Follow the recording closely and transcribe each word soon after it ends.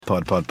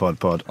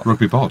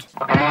Rugby pod.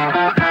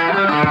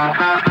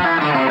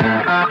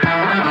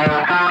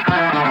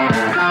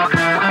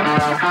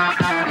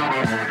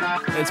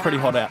 It's pretty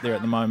hot out there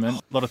at the moment.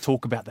 A lot of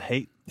talk about the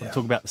heat, a lot of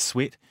talk about the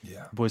sweat.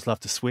 Yeah. The boys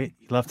love to sweat.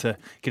 You love to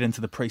get into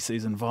the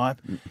pre-season vibe.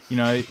 You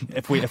know,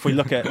 if we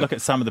look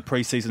at some of the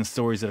pre-season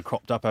stories that have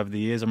cropped up over the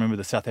years, I remember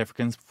the South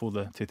Africans before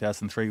the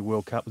 2003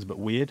 World Cup was a bit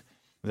weird.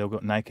 They all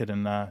got naked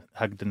and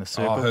hugged in the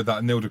circle. Oh, I heard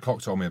that. Neil de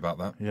Kock told me about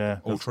that. Yeah.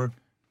 All true.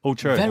 All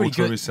true. Very All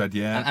true, good. he said,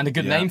 yeah. And a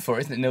good yeah. name for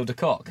it, isn't it? Neil de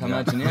Kock, I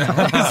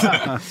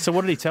imagine, So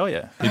what did he tell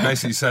you? He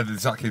basically said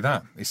exactly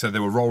that. He said they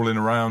were rolling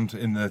around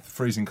in the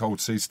freezing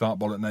cold sea, start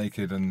bollock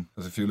naked, and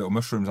there's a few little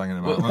mushrooms hanging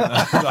about.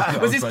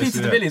 Was this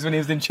Peter de Villiers when he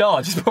was in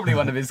charge? It's probably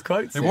one of his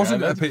quotes. It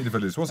wasn't Peter de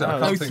Villiers, was it? I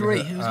can't think of 03.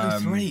 it. Who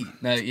was 03?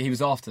 No, he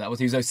was after that.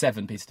 He was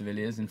 07, Peter de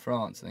Villiers, in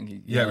France, I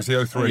think. Yeah, it was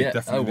the 03,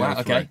 definitely. Oh, wow,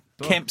 the 03. okay.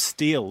 Camp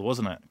Steel,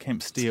 wasn't it?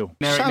 Camp Steel.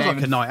 Sounds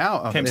like a night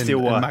out Camp in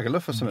Stillwater.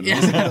 Magaluf or something.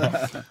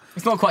 Yeah.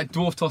 It's not quite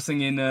dwarf tossing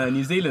in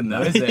New Zealand,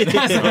 though, is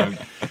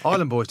it?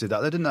 Island boys did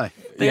that, didn't they?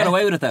 They got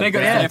away with it then. They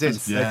got, They yeah.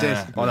 did. Yeah. They did.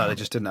 Oh no, they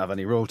just didn't have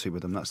any royalty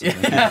with them. That's the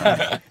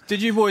thing.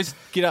 Did you boys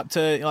get up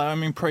to? I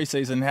mean,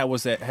 pre-season. How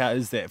was that? How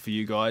is that for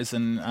you guys?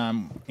 And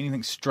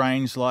anything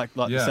strange like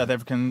the Yeah. South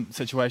African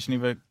situation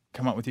ever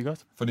come up with you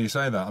guys? Funny you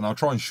say that, and I'll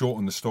try and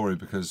shorten the story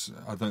because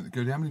I don't.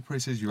 Goody, how many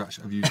pre-seasons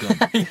have you done?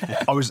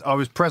 I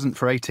was present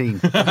for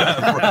 18.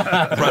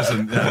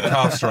 Present, yeah,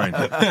 calf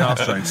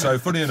strain. So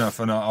funny enough,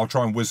 and I'll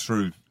try and whiz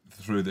through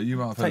that. You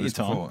might have heard Take this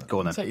your time. before. Go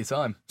on then. Take your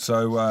time.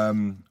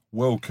 So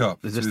World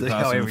Cup Is this the-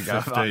 2015. here we go.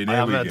 I Here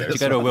haven't we heard go. Did you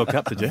go to a World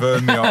Cup? Did you?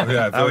 Burn the old,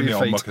 How are burn the your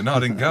old feet? mucker. No, I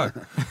didn't go.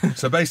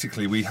 So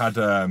basically, we had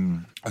a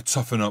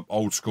toughen up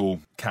old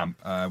school camp.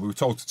 We were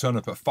told to turn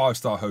up at a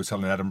 5-star hotel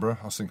in Edinburgh.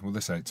 I was thinking, well,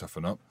 this ain't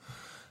toughen up.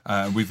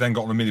 We've then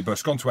got on a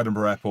minibus, gone to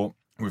Edinburgh Airport.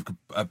 We've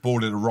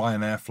boarded a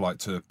Ryanair flight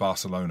to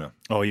Barcelona.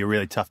 Oh, you're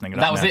really toughening it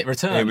up. That was now. it,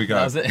 return. Here we go.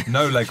 That was it.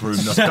 No leg room,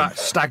 nothing.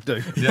 Stag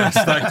do. Yeah,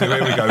 stag do.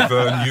 Here we go.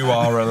 Vern, you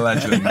are a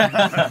legend.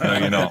 No,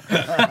 you're not.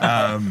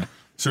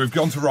 So we've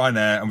gone to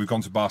Ryanair and we've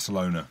gone to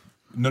Barcelona.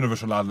 None of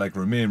us are allowed leg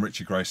room. Me and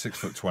Richie Gray,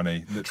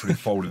 6'20", literally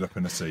folded up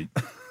in a seat.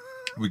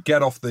 We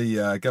get off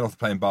the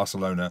plane in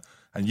Barcelona,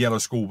 and yellow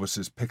school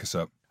buses pick us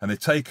up, and they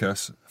take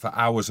us for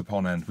hours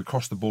upon end. We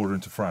cross the border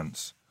into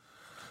France,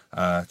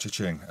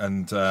 cha-ching.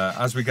 And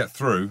as we get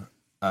through,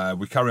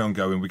 we carry on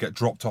going. We get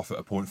dropped off at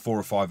a point 4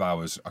 or 5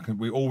 hours.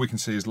 All we can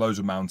see is loads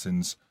of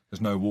mountains. There's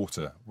no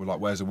water. We're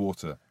like, where's the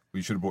water? Well,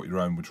 you should have brought your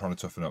own. We're trying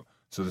to toughen up.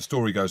 So the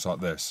story goes like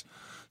this.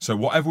 So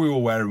whatever we were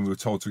wearing, we were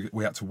told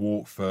we had to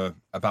walk for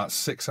about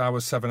 6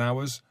 hours, 7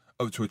 hours,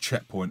 up to a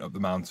checkpoint up the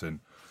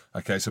mountain.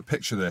 Okay, so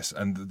picture this.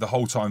 And the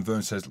whole time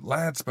Vern says,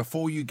 lads,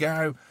 before you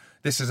go,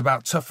 this is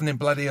about toughening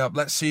bloody up.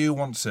 Let's see who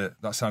wants it.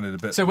 That sounded a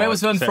bit... So where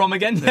was Vern from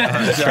again?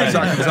 Exactly. Was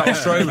that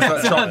Australia?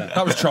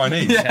 That was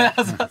Chinese. Yeah,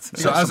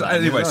 So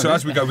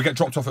as we go, we get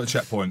dropped off at a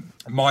checkpoint.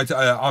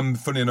 I'm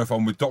funny enough.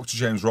 I'm with Dr.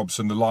 James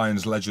Robson, the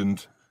Lions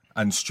legend,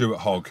 and Stuart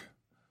Hogg,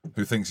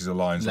 who thinks he's a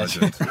Lions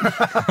legend.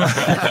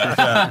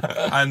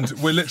 Yeah. And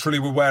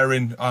we're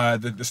wearing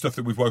the stuff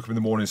that we've woken up in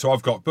the morning. So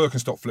I've got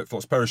Birkenstock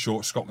flip-flops, pair of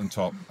shorts, Scotland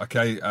top.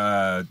 Okay,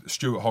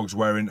 Stuart Hogg's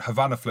wearing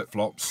Havana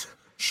flip-flops,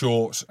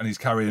 shorts, and he's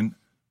carrying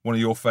one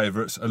of your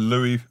favourites, a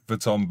Louis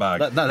Vuitton bag.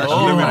 That's a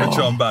Louis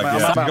Vuitton bag. Mate,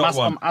 Yeah. I'm, You got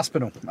one. I'm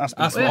Aspinall.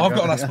 Aspinall. I've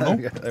got an Aspinall.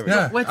 There we go.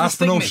 Yeah, Where do the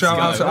Aspinall, stigmats shout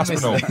out go? to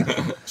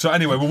Aspinall. So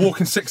anyway, we're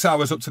walking 6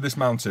 hours up to this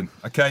mountain,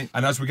 okay?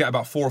 And as we get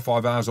about 4 or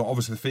 5 hours,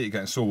 obviously the feet are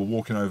getting sore, we're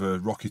walking over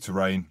rocky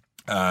terrain.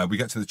 We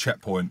get to the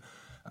checkpoint,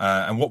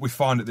 and what we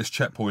find at this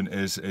checkpoint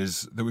is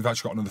that we've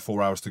actually got another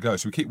 4 hours to go.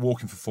 So we keep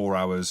walking for 4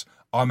 hours.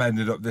 I'm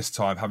ended up this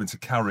time having to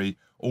carry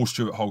all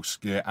Stuart Hogg's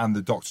gear and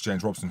the Dr.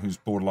 James Robson, who's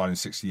borderline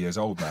 60 years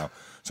old now.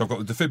 So I've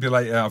got the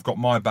defibrillator, I've got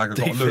my bag, I've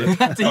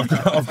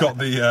got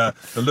the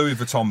Louis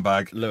Vuitton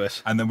bag,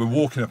 Lewis. and then we're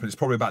walking up, and it's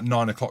probably about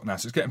 9 o'clock now,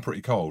 so it's getting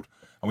pretty cold.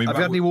 And Have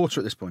you had any water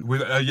at this point?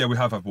 Yeah, we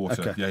have had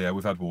water. Okay. Yeah,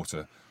 we've had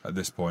water at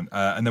this point.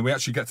 And then we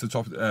actually get to the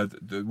top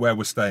where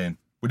we're staying.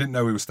 We didn't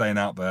know we were staying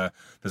out there.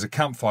 There's a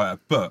campfire,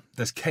 but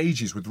there's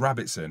cages with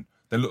rabbits in.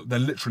 They're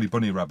literally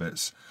bunny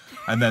rabbits.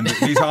 And then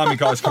these army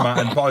guys come out,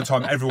 and by the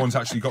time everyone's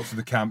actually got to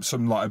the camp,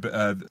 some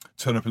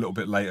turn up a little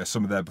bit later,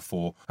 some are there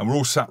before, and we're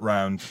all sat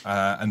round.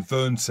 And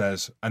Vern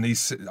says, and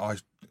I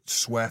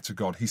swear to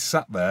God, he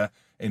sat there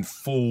in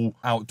full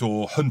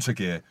outdoor hunter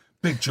gear,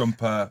 big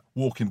jumper,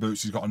 walking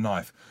boots. He's got a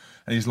knife,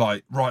 and he's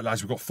like, "Right,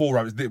 lads, we've got 4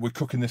 rabbits. We're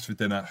cooking this for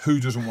dinner. Who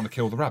doesn't want to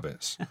kill the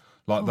rabbits?"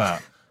 Like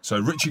that. So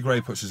Richie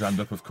Gray puts his hand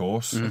up, of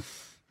course.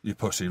 You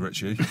pussy,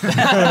 Richie.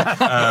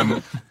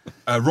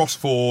 Ross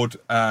Ford,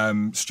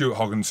 Stuart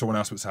Hogg and someone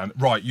else puts his hand.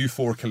 Right, you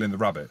 4 are killing the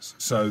rabbits.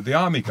 So the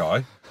army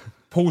guy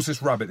pulls this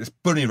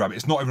bunny rabbit.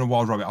 It's not even a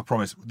wild rabbit, I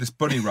promise. This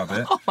bunny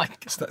rabbit. Oh my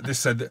God. This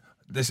said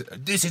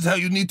This is how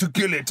you need to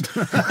kill it.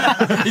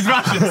 He's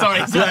Russian,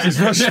 sorry. Yeah, he's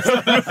Russian.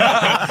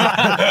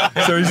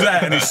 So he's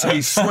there and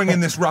he's swinging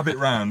this rabbit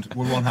round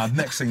with one hand.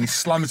 Next thing, he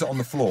slams it on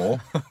the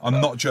floor.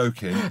 I'm not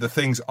joking. The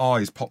thing's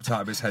eyes popped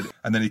out of his head,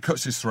 and then he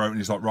cuts his throat and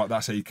he's like, right,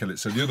 that's how you kill it.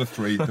 So the other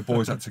three, the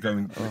boys had to go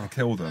and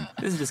kill them.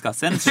 This has just got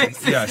sense.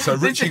 Yeah, so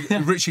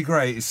Richie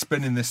Gray is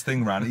spinning this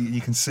thing round.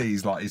 You can see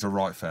he's a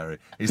right fairy.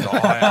 He's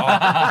like,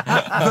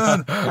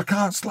 Vern, I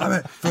can't slam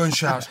it. Vern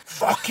shouts,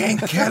 fucking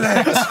kill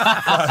it.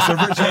 So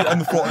Richie on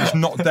the floor is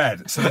not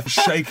dead. So they're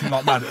shaking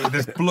like mad.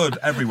 There's blood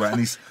everywhere, and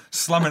he's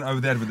slamming it over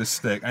the head with his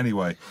stick.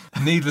 Anyway,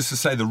 needless to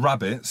say, the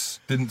rabbits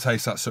didn't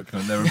taste that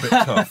succulent. They were a bit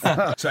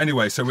tough. So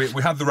anyway, so we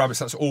had the rabbits.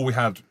 That's all we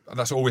had.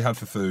 That's all we had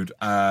for food.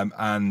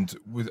 So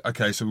we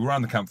were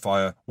around the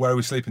campfire. Where are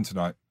we sleeping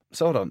tonight?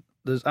 So hold on.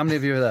 How many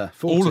of you are there?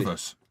 40? All of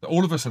us.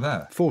 All of us are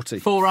there. 40.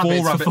 Four rabbits.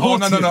 Four rabbits. Oh,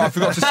 no, I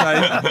forgot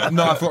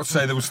to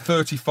say there was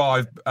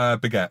 35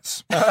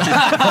 baguettes.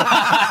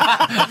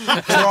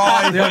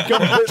 Dry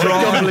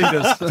Gun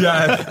bleeders.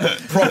 Yeah,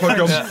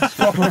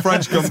 proper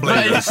French gun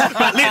bleeders.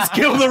 But let's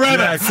kill the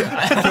rabbits.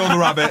 Yeah, kill the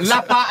rabbits.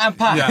 Lapa and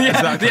pat. Yeah,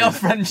 exactly. The old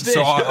French dish.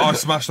 So I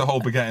smashed the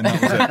whole baguette and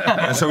that was it.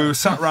 And so we were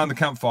sat around the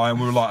campfire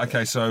and we were like,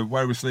 okay, so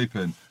where are we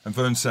sleeping? And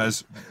Vern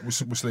says, we're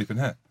sleeping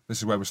here. This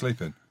is where we're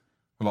sleeping.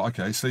 We're like,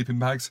 okay, sleeping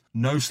bags?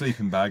 No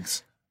sleeping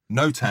bags.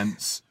 No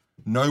tents,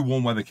 no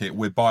warm weather kit.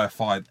 We're by a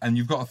fire, and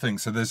you've got to think.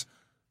 So there's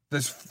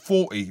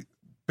 40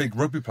 big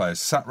rugby players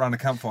sat around a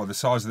campfire the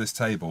size of this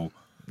table.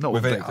 Not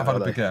with big, it. I've had a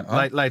baguette.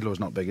 Huh? Laidlaw's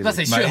not big, is That's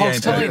it? a shit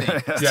hog's tiny.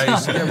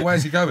 Yeah,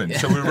 where's he going?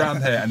 So we're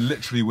around here, and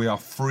literally we are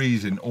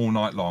freezing all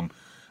night long.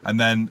 And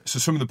then, so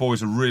some of the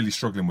boys are really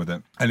struggling with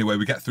it. Anyway,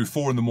 we get through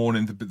 4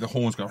 a.m. The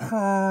horns go.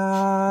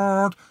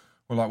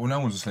 We're like, well, no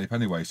one's asleep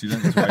anyway, so you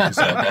don't need to wake us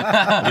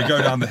up. We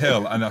go down the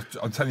hill, and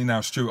I'm telling you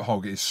now, Stuart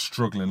Hogg is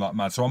struggling like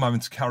mad. So I'm having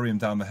to carry him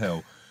down the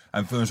hill.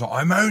 And Vern's like,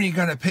 I'm only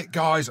going to pick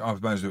guys. I was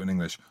about to do it in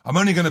English. I'm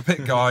only going to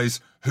pick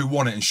guys who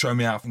want it and show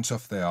me how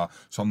tough they are.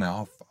 So I'm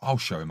there, I'll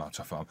show him how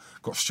tough I am.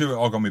 Got Stuart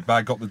Hogg on my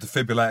bag, got the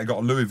defibrillator, got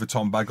a Louis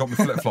Vuitton bag, got my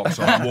flip-flops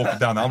on. I'm walking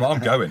down there. I'm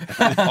going.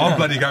 I'm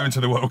bloody going to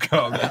the World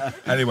Cup.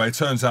 Anyway, it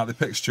turns out they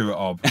picked Stuart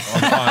Hogg.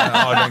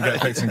 I don't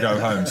get picked and go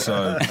home.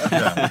 So,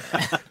 yeah.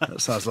 That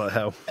sounds like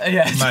hell.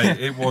 Yeah. Mate,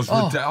 it was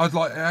ridiculous. I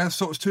thought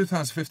it was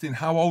 2015.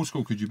 How old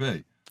school could you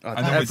be?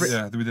 And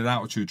then we did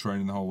altitude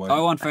training the whole way. I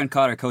want Fern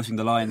Cotter coaching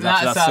the Lions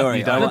after that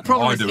story. The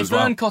problem I is, do if as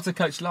well. Vern Cotter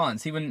coached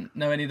Lions, he wouldn't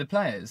know any of the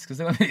players because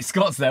there weren't any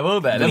Scots there,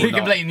 will there? They'll be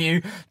completely new.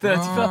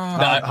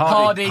 35.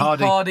 Hardy, Hoggy.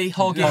 Hardy,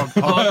 Hoggy.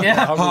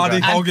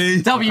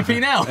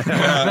 WP now.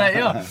 There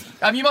you are.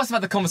 You must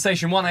have had the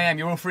conversation, 1 a.m,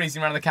 you're all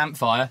freezing around the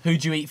campfire. Who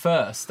do you eat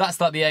first? That's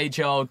like the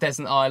age-old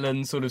desert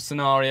island sort of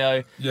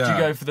scenario. Yeah. Do you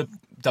go for the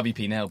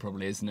WP Nell,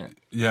 probably, isn't it?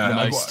 Yeah, The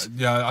most.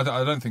 I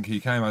don't think he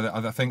came.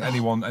 I think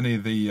any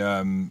of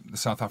the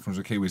South Africans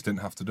or Kiwis didn't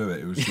have to do it.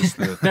 It was just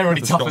They're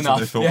already the tough Scots enough.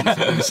 that they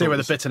thought You see where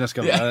the bitterness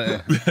comes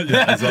out.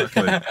 yeah,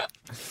 exactly.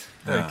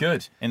 Very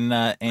good. And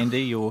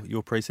Andy,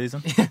 your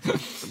pre-season?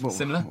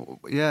 Similar?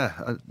 Yeah,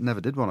 I never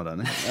did one, I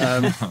don't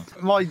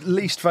think. My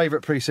least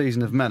favourite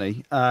pre-season of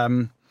many.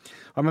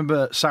 I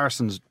remember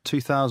Saracens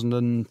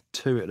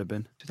 2002 it'd have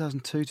been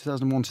 2002,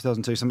 2001,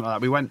 2002, something like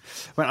that. We went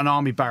on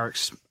army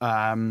barracks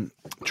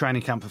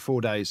training camp for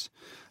 4 days,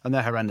 and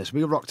they're horrendous.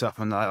 We rocked up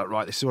and they're like,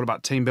 right, this is all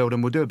about team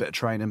building. We'll do a bit of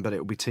training, but it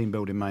will be team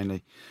building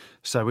mainly.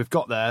 So we've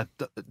got there,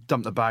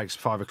 dumped the bags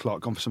 5 o'clock,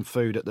 gone for some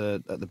food at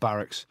the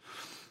barracks,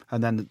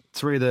 and then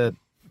 3 of the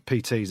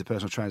PTs, the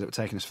personal trainers that were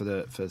taking us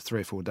for 3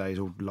 or 4 days,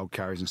 all log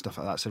carries and stuff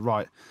like that, said,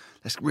 right,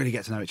 let's really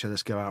get to know each other.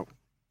 Let's go out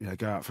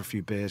for a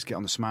few beers, get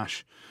on the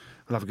smash.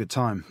 We'll have a good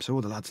time. So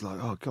all the lads are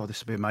like, oh God,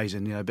 this will be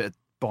amazing. A bit of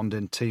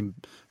bonding, team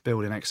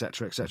building,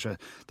 etc., etc.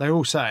 They're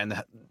all saying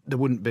that there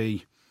wouldn't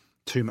be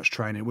too much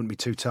training. It wouldn't be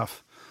too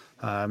tough.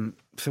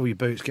 Fill your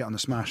boots, get on the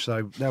smash.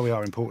 So there we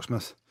are in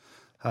Portsmouth.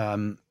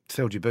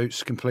 Filled your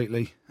boots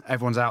completely.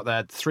 Everyone's out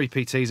there. 3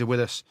 PTs are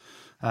with us.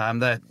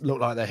 They look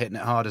like they're hitting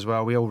it hard as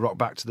well. We all rock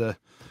back to the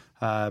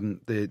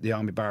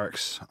army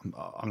barracks. I'm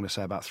going to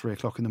say about 3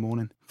 o'clock in the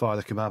morning. Via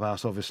the kebab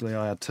house, obviously.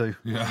 I had 2.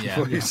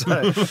 Yeah.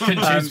 So,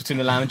 Couldn't choose between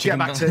the lamb and chicken.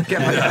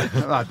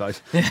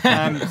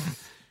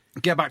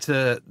 Get back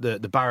to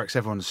the barracks.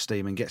 Everyone's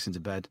steaming. Gets into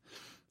bed.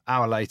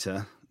 Hour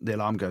later, the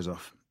alarm goes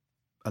off,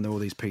 and all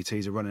these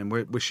PTs are running.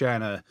 We're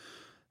sharing a.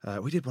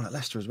 We did one at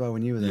Leicester as well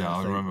when you were there. Yeah,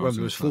 I remember. When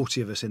there was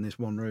 40 of us in this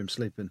one room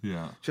sleeping.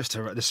 Yeah. Just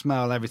the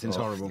smell, everything's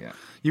horrible. Yeah.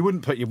 You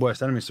wouldn't put your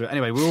worst enemies through it.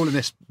 Anyway, we're all in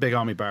this big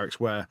army barracks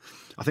where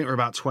I think we're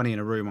about 20 in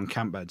a room on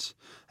camp beds.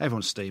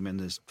 Everyone's steaming,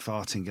 there's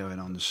farting going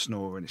on, there's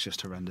snoring, it's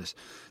just horrendous.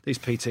 These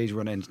PTs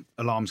running,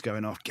 alarms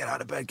going off, get out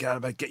of bed,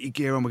 get your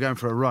gear on, we're going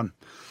for a run.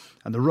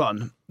 And the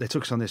run, they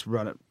took us on this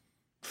run at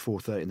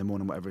 4:30 in the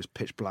morning, whatever, it's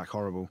pitch black,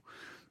 horrible.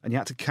 And you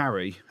had to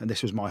carry, and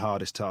this was my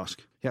hardest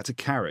task, you had to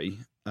carry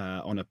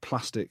on a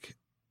plastic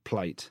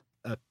plate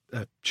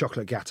a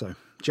chocolate gatto.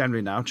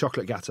 Generally now,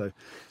 chocolate gatto.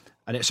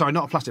 And sorry,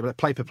 not a plastic, but a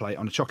paper plate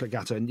on a chocolate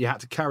gatto. And you had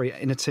to carry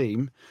it in a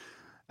team.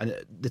 And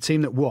the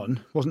team that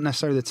won wasn't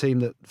necessarily the team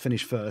that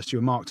finished first. You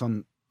were marked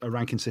on a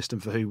ranking system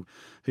for who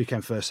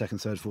came first, second,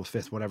 third, fourth,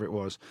 fifth, whatever it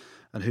was,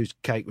 and whose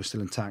cake was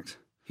still intact.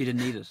 He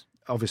didn't need it.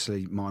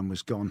 Obviously, mine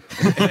was gone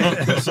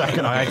the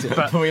second I ate it.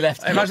 But Before we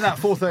left. imagine that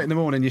 4:30 in the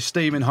morning, you're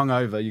steaming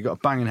hungover, you've got a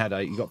banging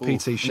headache, you've got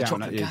PT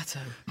shouting at you.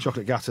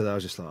 Chocolate gatto. I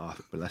was just like,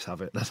 but let's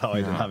have it. Let's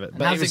hide and have it.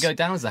 And how does it go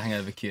down as a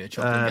hangover cure?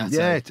 Chocolate gatto?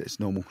 Yeah, it's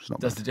normal. It's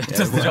not Does bad.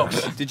 the job.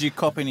 Did you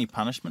cop any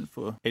punishment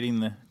for eating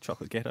the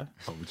chocolate ghetto?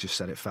 Oh, we just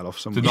said it fell off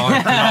somewhere.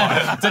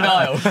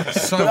 Denial.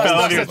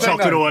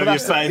 chocolate all over your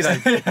face.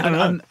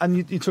 And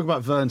you talk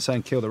about Vern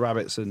saying kill the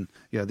rabbits, and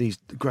these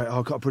great. Oh,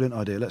 I've got a brilliant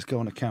idea. Let's go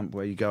on a camp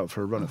where you go out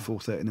for a run at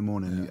 4:30 in the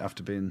morning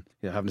after being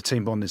having a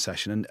team bonding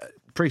session. And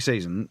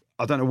pre-season,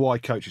 I don't know why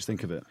coaches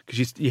think of it,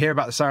 because you hear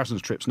about the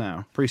Saracens trips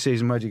now.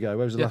 Pre-season, where'd you go?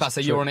 Where was the last?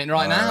 So you're on it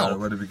right now.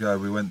 Where did we go?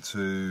 We went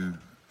to.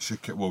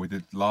 We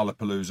did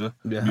Lollapalooza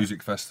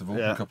music festival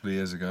a couple of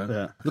years ago.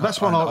 Yeah. The best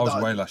one I was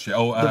away last year.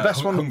 The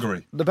best one,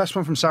 Hungary. The best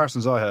one from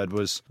Saracens I heard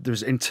was there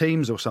was in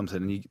teams or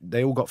something, and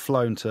they all got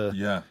flown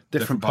to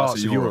different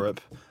parts of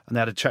Europe, and they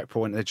had a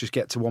checkpoint. And they'd just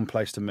get to one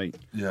place to meet.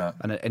 Yeah,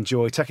 and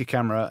take a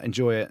camera,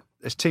 enjoy it.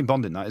 It's team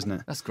bonding, that, isn't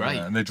it? That's great.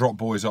 Yeah, and they dropped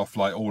boys off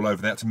like all over.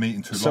 They had to meet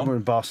in Toulon. Somewhere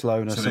in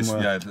Barcelona,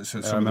 somewhere.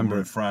 So some of them were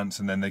in France,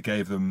 and then they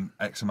gave them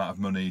X amount of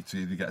money to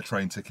either get a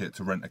train ticket,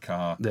 to rent a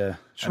car. Yeah.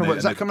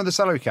 Does that come with the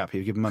salary cap?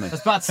 You give them money? I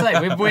was about to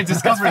say, we're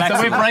discovering,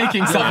 so we're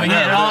breaking something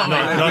here, aren't we?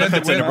 Not if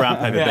it's in a brown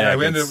paper bag.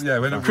 We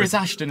ended up Chris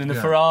Ashton in a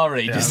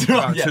Ferrari. Just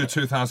about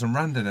 2,000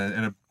 rand in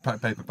a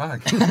paper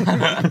bag.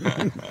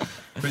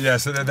 But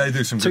so they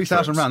do some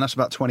 2,000 rand, that's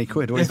about 20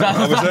 quid. I was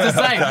about to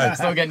say,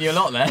 it's not getting you a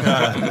lot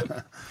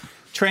there.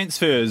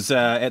 Transfers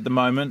at the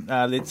moment.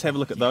 Let's have a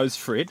look at those,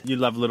 Fred. You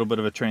love a little bit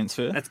of a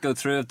transfer. Let's go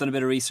through. I've done a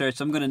bit of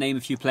research. I'm going to name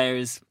a few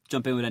players,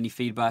 jump in with any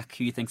feedback,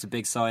 who you think's a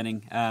big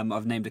signing.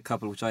 I've named a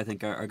couple which I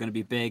think are going to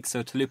be big.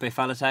 So Talupe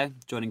Faletau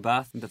joining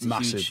Bath. I think that's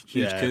massive, a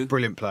huge coup.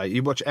 Brilliant play.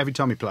 You watch every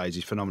time he plays,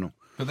 he's phenomenal.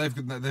 But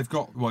they've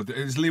got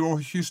is Leroy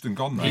Houston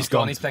gone now? He's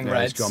gone. He's playing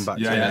Reds. He's gone back.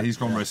 He's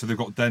gone Reds. So they've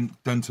got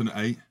Denton at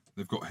 8.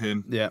 They've got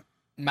him. Yeah.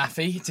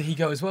 Maffey, did he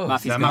go as well?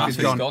 Maffey's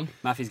gone.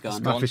 Maffey's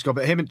gone.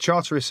 But him and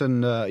Charteris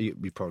and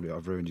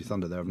I've ruined your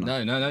thunder there, haven't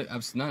I? No,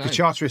 absolutely no.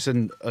 Charteris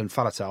and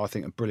Faletau, I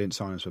think, are brilliant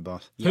signings for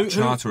Bath.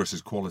 Charteris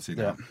is quality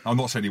now. I'm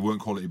not saying he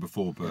weren't quality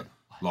before, but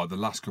like the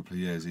last couple of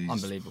years, he's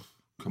unbelievable.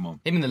 Come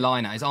on. Him in the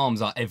line out, his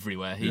arms are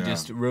everywhere. He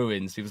just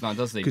ruins people's line,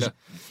 doesn't he? Because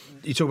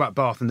you talk about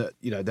Bath and that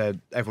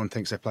everyone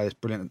thinks they play this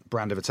brilliant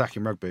brand of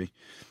attacking rugby.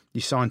 You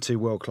sign 2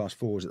 world-class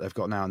forwards that they've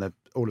got now, and they're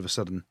all of a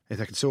sudden, if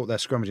they can sort their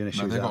scrummaging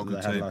issues out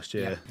that they had last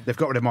year, they've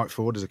got rid of Mike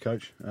Ford as a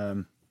coach.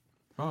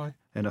 Bye.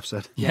 Enough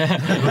said.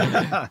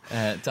 Yeah.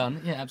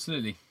 Done. Yeah,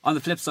 absolutely. On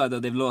the flip side, though,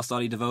 they've lost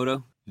Ollie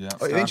Devoto. Yeah.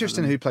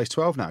 Interesting who plays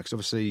 12 now, because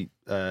obviously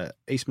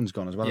Eastman's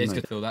gone as well. Yeah, he's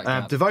hasn't going to fill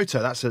that gap.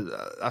 Devoto,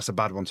 that's a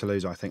bad one to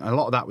lose, I think. And a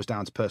lot of that was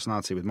down to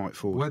personality with Mike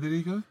Ford. Where did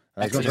he go?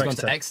 He's gone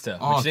to Exeter,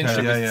 which is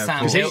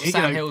interesting.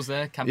 Sam Hill's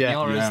there,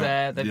 Campagnola's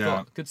there. They've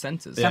got good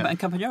centres. And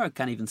Campagnolo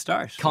can't even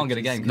start. Can't get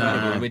a game,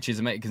 which is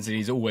amazing, considering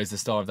he's always the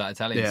star of that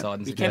Italian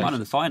side. He came on in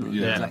the final.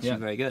 He was actually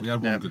very good. We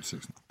had one good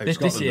season.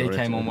 This year he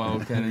came on well.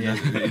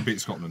 He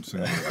beat Scotland.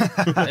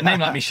 A name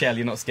like Michelle,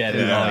 you're not scared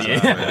of him, are you?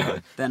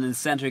 Then in the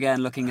centre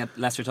again, looking at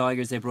Leicester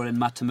Tigers, they brought in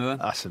Matt Tamua.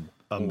 That's an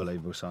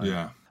unbelievable sign.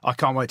 Yeah. I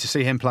can't wait to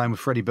see him playing with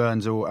Freddie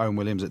Burns or Owen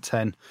Williams at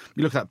 10.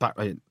 You look at that back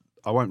line,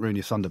 I won't ruin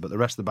your thunder, but the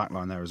rest of the back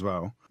line there as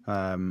well.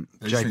 Mate,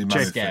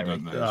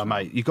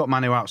 you've got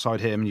Manu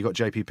outside him and you've got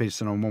JP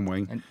Peterson on one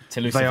wing. And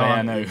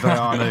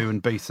Veanu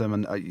and Beetham,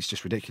 and it's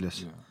just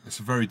ridiculous. Yeah. It's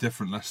a very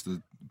different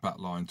Leicester back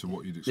line to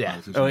what you'd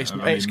expect. Yeah.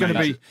 It's going to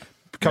be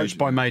coached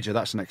by Major.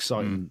 That's an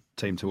exciting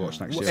team to watch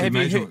next year.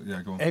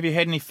 Have you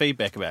had any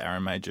feedback about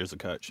Aaron Major as a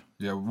coach?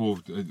 Yeah,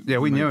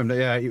 we knew him.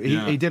 Yeah,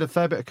 he did a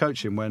fair bit of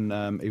coaching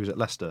when he was at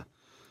Leicester.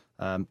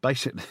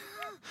 Basically.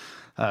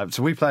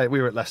 So we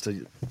were at Leicester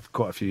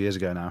quite a few years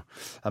ago now.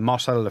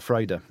 Marcelo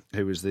Lafreda,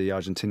 who was the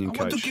Argentinian coach.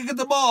 I want to kick at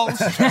the balls.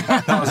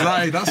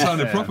 That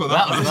sounded proper.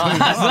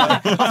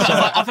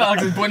 I felt like I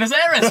was in Buenos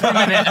Aires for a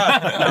minute.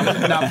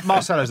 Now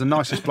Marcelo's the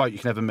nicest bloke you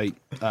can ever meet,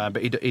 but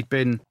he'd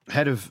been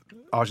head of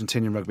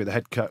Argentinian rugby,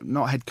 the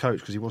not head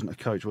coach because he wasn't a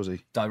coach, was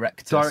he?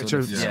 Director, sort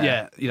of,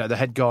 the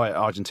head guy at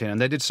Argentina,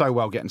 and they did so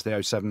well getting to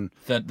the 07.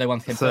 They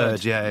won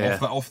third.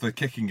 Off the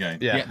kicking game.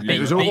 Yeah. It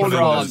was all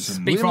France.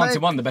 Beat France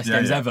and won the best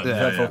games ever.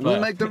 We'll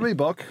make the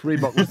Reebok.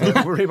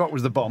 Reebok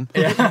was the bomb.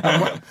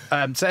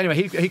 So anyway,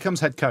 he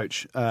comes head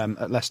coach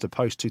at Leicester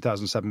post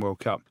 2007 World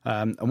Cup,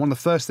 and one of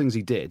the first things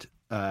he did,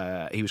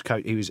 he was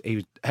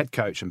head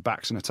coach and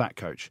backs and attack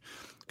coach.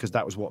 Because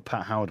that was what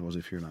Pat Howard was,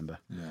 if you remember,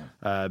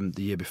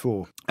 the year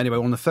before. Anyway,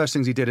 one of the first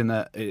things he did in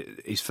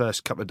his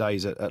first couple of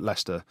days at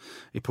Leicester,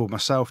 he pulled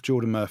myself,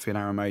 Jordan Murphy and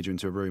Aaron Major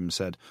into a room and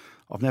said,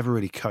 I've never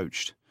really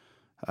coached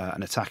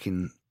an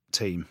attacking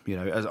team.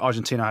 As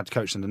Argentina had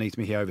coached underneath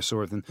me, he oversaw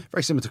everything.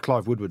 Very similar to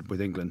Clive Woodward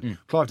with England.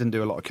 Clive didn't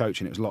do a lot of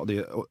coaching. It was a lot of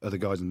the other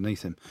guys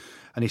underneath him.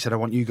 And he said, I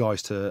want you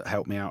guys to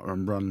help me out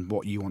and run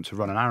what you want to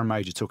run. And Aaron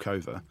Major took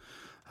over.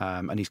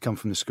 And he's come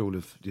from the school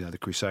of the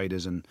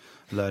Crusaders and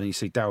learning. You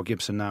see Daryl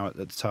Gibson now at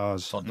the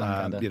Tars,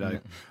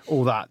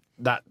 all that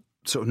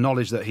sort of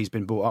knowledge that he's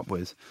been brought up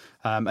with.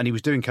 And he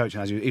was doing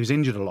coaching. He was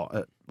injured a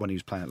lot when he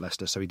was playing at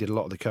Leicester, so he did a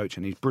lot of the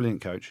coaching. He's a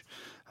brilliant coach.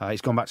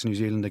 He's gone back to New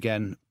Zealand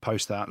again,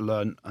 post that,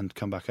 learnt, and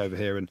come back over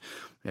here. And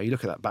you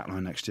look at that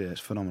backline next year,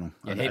 it's phenomenal.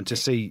 And to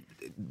see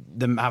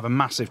them have a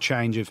massive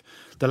change of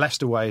the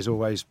Leicester way is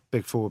always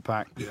big forward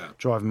pack,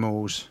 driving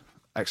mauls,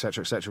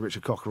 etc., etc.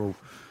 Richard Cockerell,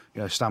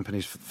 stamping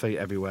his feet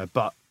everywhere,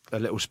 but a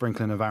little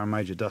sprinkling of Aaron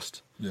Major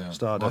dust,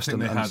 stardust, I think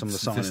and they had some of the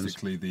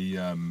statistically the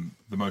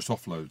most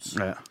offloads.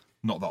 Yeah.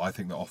 Not that I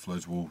think that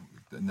offloads will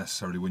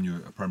necessarily win you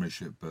a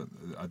premiership, but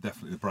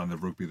definitely the brand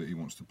of rugby that he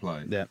wants to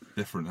play. Yeah,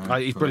 different.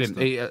 He's brilliant.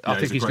 I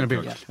think he's going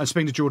to be. Coach. And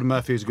speaking to Jordan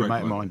Murphy, who's a good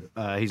Great mate of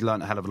mine. He's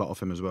learnt a hell of a lot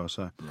off him as well.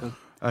 So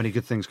only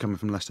good things coming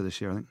from Leicester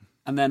this year, I think.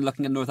 And then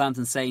looking at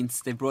Northampton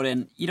Saints, they've brought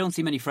in, you don't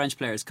see many French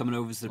players coming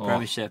over to the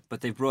Premiership, but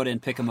they've brought in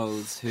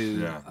Picamoles,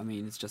 who, I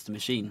mean, it's just a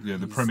machine. Yeah,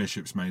 the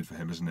Premiership's made for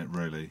him, isn't it,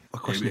 really? I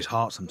question his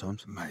heart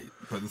sometimes. Mate,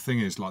 but the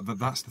thing is, like,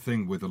 that's the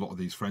thing with a lot of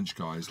these French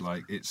guys,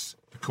 like, it's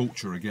the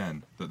culture,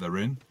 again, that they're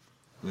in.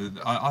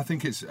 I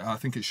think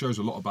it shows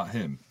a lot about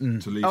him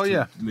to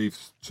leave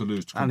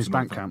Toulouse to come and his to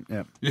bank account,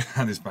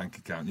 and his bank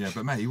account,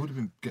 but mate, he would have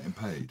been getting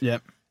paid.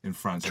 In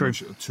France, true.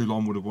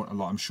 Toulon would have won a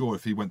lot. I'm sure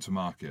if he went to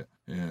market,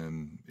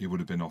 he would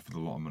have been offered a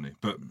lot of money.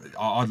 But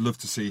I'd love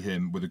to see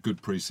him with a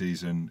good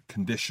pre-season,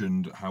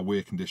 conditioned how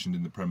we're conditioned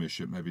in the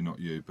Premiership. Maybe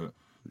not you, but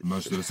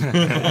most of us.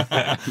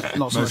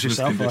 Not so much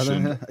yourself,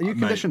 either. Are you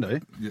conditioned, are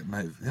you? Yeah,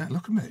 mate. Yeah,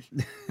 look at me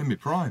in my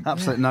prime.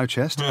 Absolutely no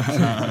chest.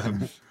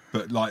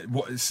 But like,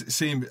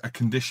 seeing a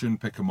conditioned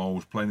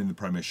Picamoles playing in the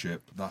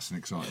Premiership, that's an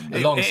exciting.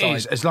 It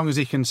is, as long as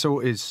he can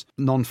sort his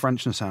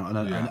non-Frenchness out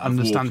and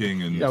understand.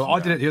 I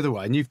did it the other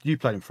way, and you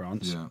played in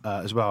France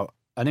as well.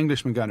 An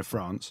Englishman going to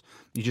France,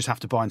 you just have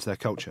to buy into their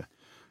culture.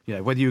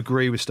 Whether you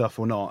agree with stuff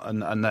or not,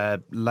 and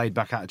their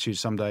laid-back attitude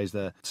some days,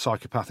 their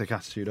psychopathic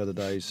attitude other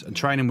days. And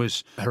training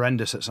was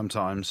horrendous at some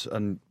times,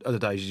 and other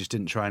days you just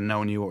didn't train, no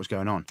one knew what was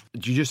going on.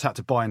 You just had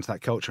to buy into that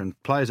culture, and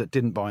players that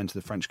didn't buy into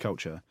the French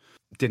culture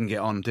didn't get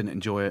on, didn't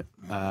enjoy it.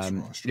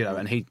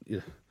 And he...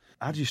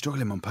 How did you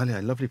struggle in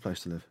Montpellier? Lovely place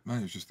to live. Mate,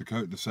 it was just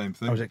the same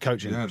thing. Oh, was it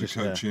coaching? Yeah,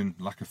 coaching,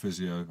 lack of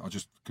physio. I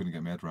just couldn't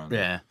get my head around it.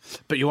 Yeah.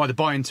 But you either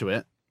buy into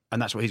it,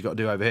 and that's what he's got to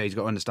do over here. He's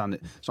got to understand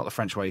it. It's not the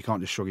French way. You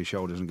can't just shrug your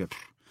shoulders and go...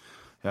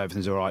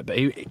 everything's all right. But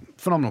he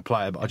phenomenal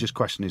player, but I just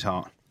question his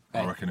heart.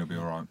 I reckon he'll be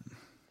all right.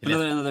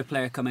 Another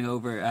player coming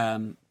over, he's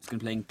going to be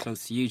playing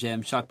close to you,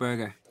 James.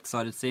 Schockberger.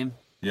 Excited to see him?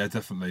 Yeah,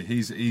 definitely.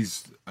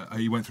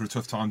 He went through a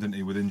tough time, didn't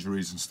he, with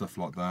injuries and stuff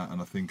like that.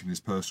 And I think in his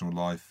personal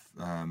life,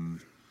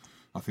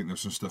 I think there's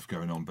some stuff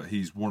going on. But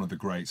he's one of the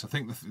greats. I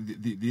think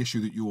the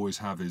issue that you always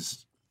have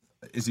is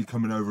he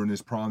coming over in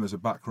his prime as a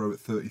back row at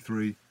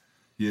 33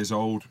 years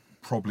old?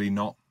 Probably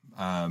not.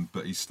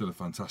 But he's still a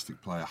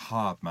fantastic player.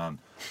 Hard man.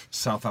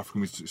 South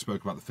African, we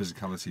spoke about the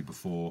physicality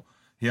before.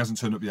 He hasn't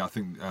turned up yet. I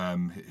think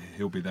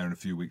he'll be there in a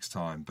few weeks'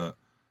 time. But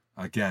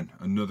again,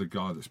 another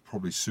guy that's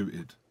probably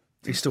suited.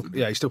 He's still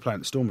playing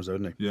at the Stormers, though,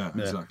 isn't he? Yeah,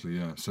 exactly.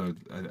 Yeah, so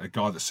a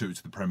guy that's suited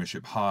to the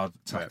Premiership, hard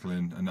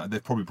tackling, and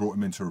they've probably brought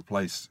him in to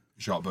replace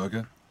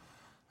Schockberger.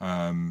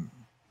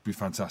 Be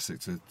fantastic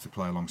to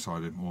play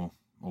alongside him or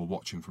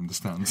watch him from the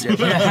stands.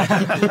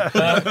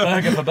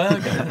 Burger for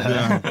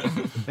burger.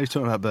 Who's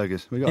talking about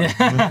burgers? We got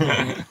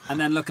him. And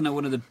then looking at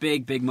one of the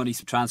big money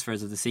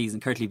transfers of the season,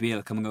 Curtly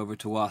Beale coming over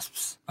to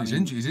Wasps. He's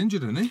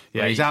injured, isn't he?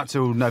 Yeah, he's out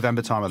till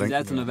November time, I think. He's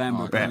out till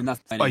November. Yeah. I mean,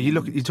 that's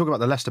you talk about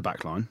the Leicester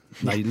back line.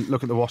 Now you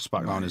look at the Wasps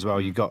back line as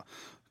well. You've got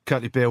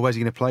Curtly Beale. Where's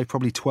he going to play?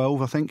 Probably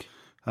 12, I think.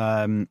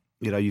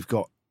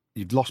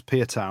 You've lost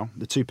Piatow,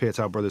 the two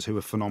Piatow brothers who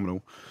were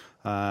phenomenal.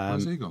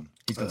 Where's he gone?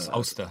 He's gone to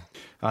Ulster.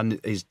 And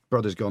his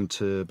brother's gone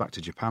back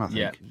to Japan, I think.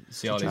 Yeah,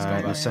 Ciali's gone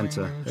in the back.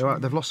 centre.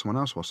 They've lost someone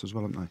else, as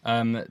well, haven't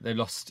they? They've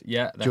lost,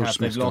 they George have.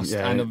 Smith's They've lost,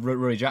 gone, and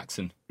Rory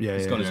Jackson.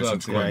 He's gone as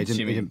well. He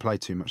didn't play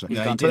too much. He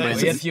had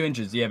a few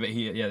injuries, but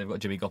they've got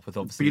Jimmy Gopperth,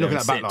 obviously. But you look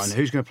at that back line,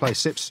 who's going to play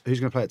Sips? Who's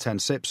going to play at 10,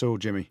 Sips or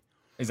Jimmy?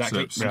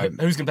 Exactly. Yeah. Who's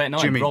going to play at 9?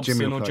 Jimmy Robson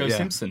will or play, Joe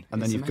Simpson?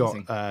 And then you've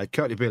got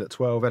Curtly Beale at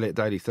 12, Elliot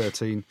Daly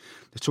 13.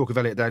 There's talk of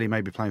Elliot Daly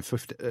maybe playing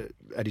 15.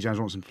 Eddie Jones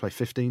wants him to play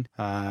 15.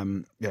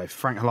 Frank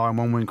Halai on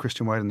one wing,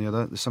 Christian Wade on the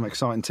other. There's some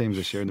exciting teams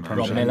this year in the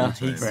Premier Rob League. Miller,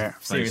 he's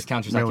serious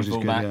counter-attacking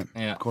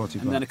fullback. Quality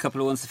And then a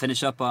couple of ones to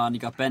finish up on. You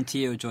got Ben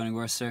Teo joining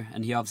Worcester,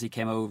 and he obviously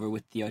came over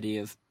with the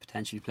idea of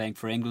potentially playing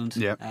for England.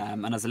 Yeah.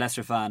 And as a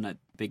Leicester fan, a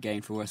big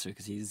gain for Worcester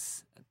because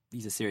he's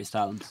a serious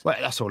talent. Well,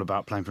 that's all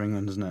about playing for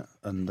England, isn't it?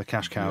 And the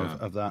cash cow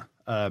of that.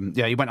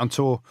 He went on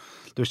tour.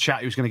 There was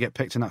chat he was going to get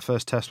picked in that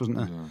first test, wasn't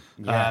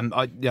there?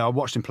 I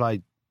watched him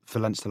play for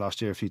Leinster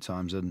last year a few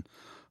times, and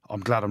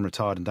I'm glad I'm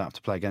retired and don't have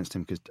to play against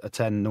him because a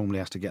 10 normally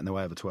has to get in the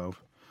way of a 12,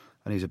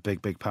 and he's a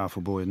big,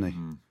 powerful boy, isn't he?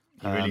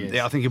 He really is.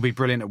 I think he'll be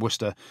brilliant at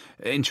Worcester.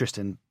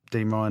 Interesting,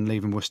 Dean Ryan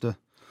leaving Worcester.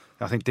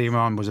 I think Dean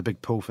Ryan was a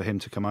big pull for him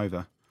to come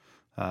over.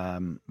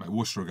 Mate,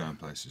 Worcester are going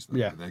places.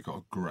 They've got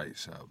a great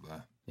setup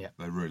there.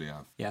 They really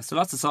have. Yeah, so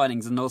lots of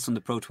signings, and also in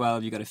the Pro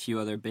 12, you got a few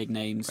other big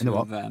names. You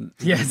know what?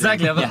 Yeah,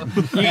 exactly. Sorry,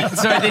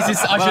 I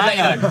should let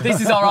you know. This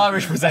is our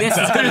Irish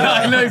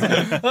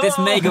presenter. This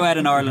may go out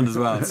in Ireland as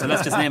well. So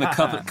let's just name a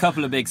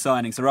couple of big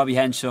signings. So Robbie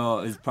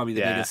Henshaw is probably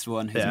the biggest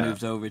one, who's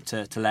moved over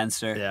to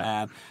Leinster.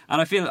 Yeah.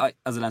 And I feel,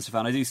 as a Leinster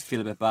fan, I do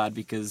feel a bit bad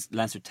because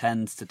Leinster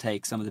tends to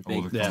take some of the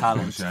big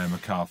talent. Yeah,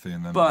 McCarthy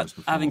and then. But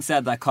having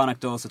said that,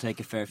 Connacht also take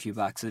a fair few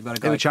back. So they've got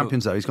a guy. They were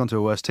champions though. He's gone to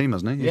a worse team,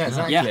 hasn't he? Yeah,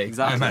 exactly. Yeah,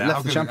 exactly. Hey, mate, Left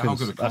how the good, champions.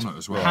 how good are Connacht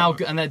as well? How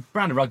good, and their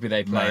brand of rugby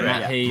they play. Mate,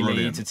 Matt yeah, Healy,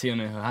 brilliant.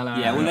 Tatiana O'Halloran.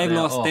 Yeah,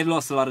 well, they've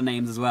lost a lot of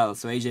names as well.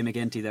 So AJ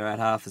McGinty, their at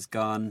half, is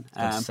gone.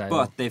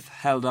 But they've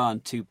held on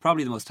to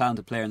probably the most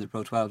talented player in the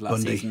Pro 12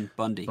 last season,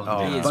 Bundy.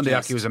 Bundy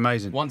Aki was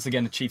amazing. Once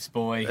again, a Chiefs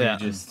boy who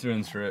just through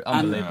and through.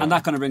 Unbelievable. And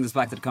that kind of brings us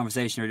back to the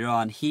conversation earlier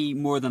on. He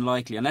more than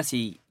likely, unless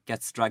he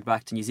gets dragged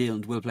back to New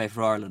Zealand, will play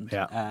for Ireland.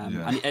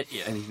 And if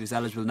he was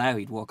eligible now,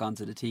 he'd walk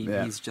onto the team.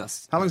 Yeah. He's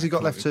just. How long's he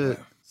got left to?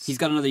 He's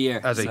got another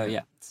year. Has he? So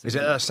yeah. Is it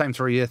the same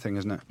 3-year thing,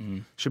 isn't it?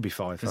 Should be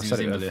 5. I Because he said was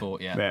it in earlier. before,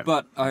 yeah.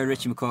 But I heard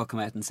Richie McCaw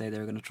come out and say they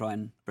were going to try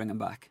and bring him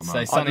back.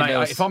 So Sonny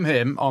Mills, If I'm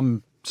him,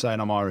 I'm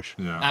saying I'm Irish.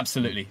 Yeah.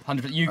 absolutely,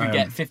 100%. You could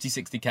get 50,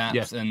 60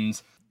 caps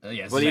and.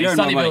 Well, you learn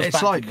Sonny more Mills It's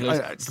back like to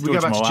Blues. we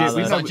go back to gym.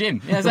 It's like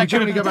gym. Yeah, We exactly.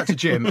 generally go back to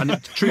gym,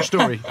 and true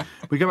story.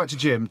 We go back to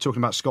gym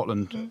talking about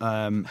Scotland,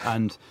 and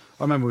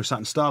I remember we were sat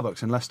in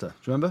Starbucks in Leicester. Do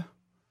you remember?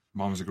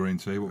 Mine was a green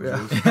tea. What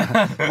was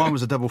yours? Mine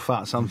was a double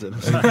fat something,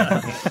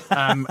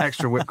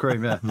 extra whipped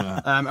cream. Yeah.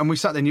 And we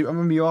sat there. And I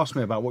remember you asked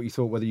me about what you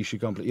thought whether you should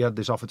go and play. You had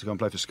this offer to go and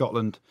play for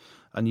Scotland,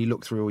 and you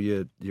looked through all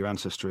your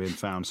ancestry and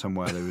found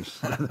somewhere there was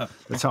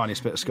the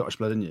tiniest bit of Scottish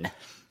blood in you.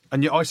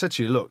 And I said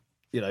to you, look.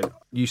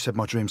 You said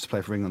my dream's to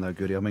play for England, though,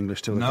 Goody. I'm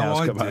English till the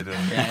cows come home.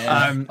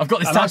 Didn't. I've got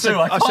this And I tattoo. said,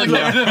 I can't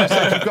get rid of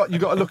it.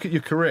 you've got to look at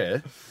your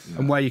career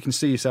and where you can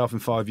see yourself in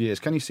 5 years.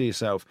 Can you see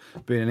yourself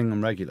being an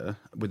England regular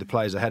with the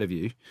players ahead of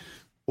you?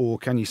 Or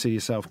can you see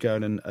yourself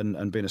going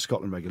and being a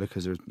Scotland regular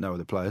because there's no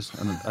other players?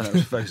 And Some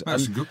good players,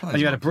 and you had a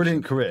actually.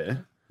 brilliant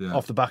career Yeah.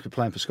 off the back of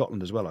playing for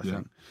Scotland as well, I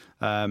think.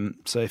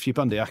 So if you're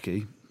Bundy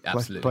Aki,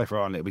 play for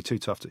Ireland, it'll be too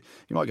tough.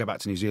 You might go back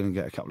to New Zealand and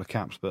get a couple of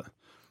caps, but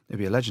he'd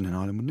be a legend in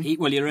Ireland, wouldn't he?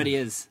 Well, he already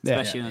is,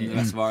 especially in the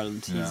rest of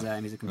Ireland. Yeah. He's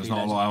a There's complete not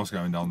a legend. lot else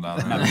going on down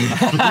there.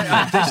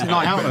 Decent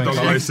night out, though.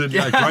 Dog racing,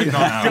 yeah, great night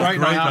out. Great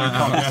night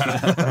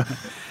out.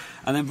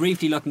 And then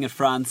briefly looking at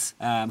France,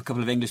 a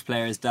couple of English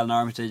players, Dylan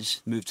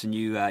Armitage moved to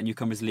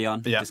newcomers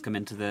Lyon, just come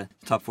into the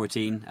top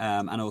 14,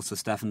 and also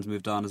Stefan's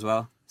moved on as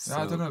well. So,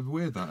 I don't know,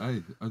 weird that,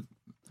 eh?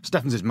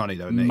 Stefan's his money,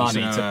 though, isn't he?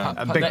 Money He's,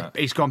 to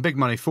he's gone big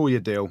money, 4-year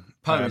deal.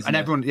 Poland, And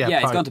everyone, he's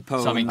Poland. gone to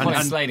Poland. So, I mean, And-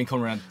 Colin Slade and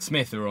Conrad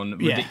Smith are on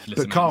ridiculous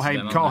but Carl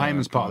amounts.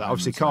 Heyman's part of that.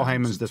 Obviously, Carl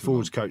Heyman's the Toulon.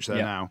 forwards coach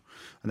there now,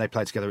 and they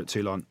play together at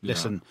Toulon.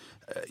 Listen,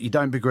 you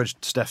don't begrudge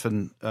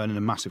Stefan earning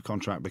a massive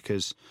contract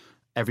because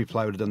every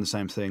player would have done the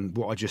same thing.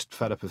 What I just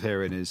fed up of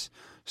hearing is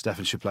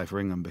Stefan should play for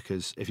England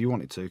because if you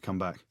wanted to, come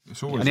back.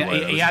 It's always And the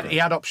way, he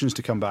had options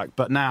to come back,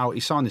 but now he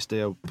signed this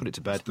deal, put it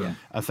to bed.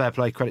 And fair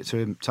play, credit to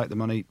him, take the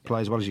money,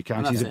 play as well as you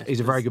can. And He's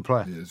a very good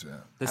player. It is, yeah.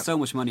 There's so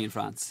much money in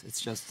France. It's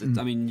just, I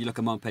mean, you look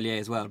at Montpellier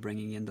as well,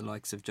 bringing in the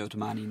likes of Joe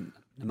Tomani,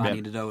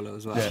 Nemanja Dodolo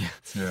as well.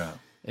 Yeah.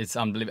 It's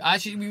unbelievable.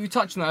 Actually, we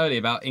touched on that earlier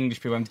about English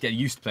people having to get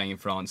used to playing in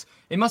France.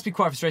 It must be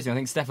quite frustrating. I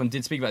think Stefan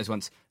did speak about this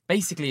once.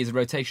 Basically, it's a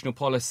rotational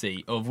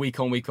policy of week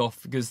on, week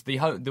off, because the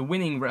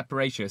winning rep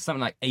ratio is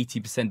something like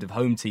 80% of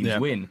home teams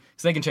win.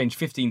 So they can change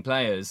 15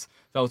 players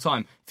the whole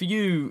time. For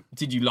you,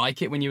 did you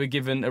like it when you were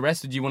given a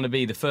rest? Or did you want to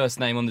be the first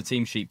name on the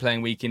team sheet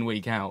playing week in,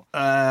 week out?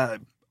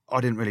 I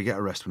didn't really get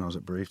a rest when I was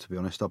at Brive, to be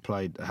honest. I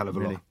played a hell of a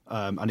lot.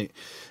 And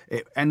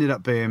it ended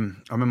up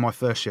being, I remember my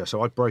first year,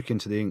 so I broke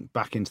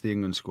back into the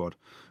England squad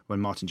when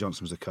Martin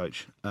Johnson was the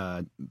coach.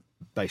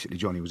 Basically,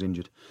 Johnny was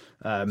injured.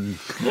 And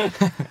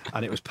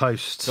it was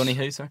post... Johnny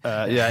who, sorry?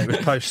 It was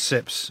post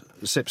Sips.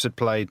 Sips had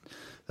played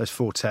those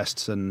 4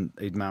 tests and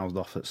he'd mouthed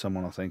off at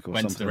someone, I think, or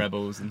Went something. to the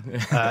Rebels.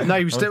 And No,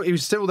 he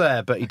was still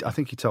there, but I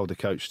think he told the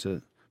coach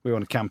to... We were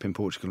on a camp in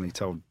Portugal and he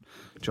told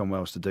John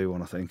Wells to do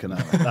one, I think, and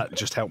that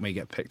just helped me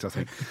get picked, I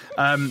think.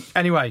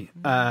 Anyway,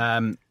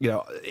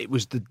 it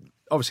was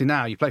obviously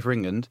now you play for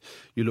England,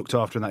 you looked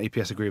after in that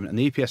EPS agreement, and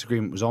the EPS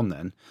agreement was on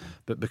then,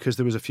 but because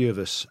there was a few of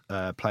us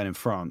playing in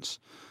France,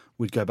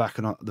 we'd go back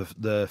and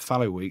the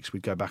fallow weeks,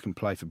 we'd go back and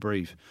play for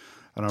Brive.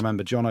 And I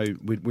remember Jono,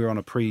 we were on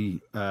a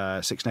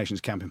pre-Six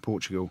Nations camp in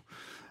Portugal,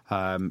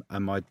 and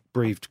my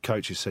Brive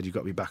coaches said, you've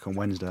got to be back on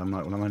Wednesday. I'm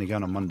like, well, I'm only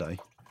going on Monday.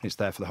 It's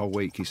there for the whole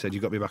week. He said,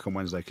 you've got to be back on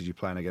Wednesday because you're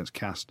playing against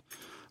Cast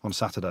on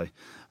Saturday.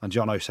 And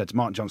Jono said to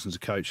Martin Johnson's a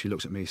coach, he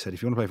looks at me, he said,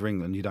 if you want to play for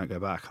England, you don't go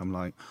back. I'm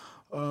like,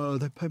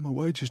 they pay my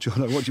wages,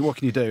 Jono. What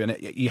can you do? And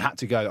you had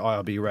to go to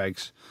IRB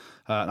regs.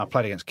 And I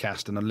played against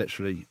Cast, and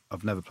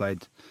I've never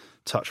played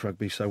touch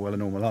rugby so well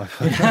in all my life.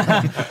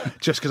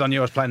 Just because I knew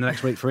I was playing the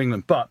next week for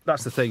England. But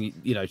that's the thing,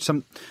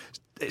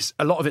 it's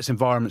a lot of its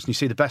environments, and you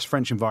see the best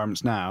French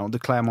environments now, the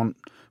Clermont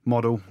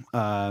model,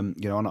 I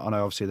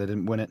know obviously they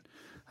didn't win it,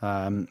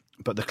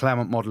 but the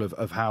Clermont model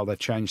of how they've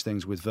changed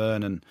things with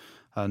Vern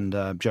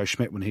and Joe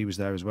Schmidt when he was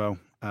there as well,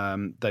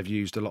 they've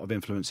used a lot of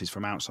influences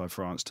from outside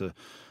France to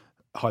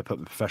hype up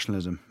the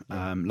professionalism.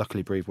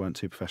 Luckily, Brive weren't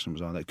too professional,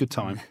 was they? Good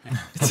time.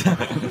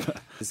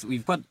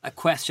 We've put a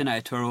question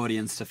out to our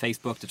audience, to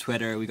Facebook, to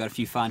Twitter. We got a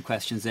few fan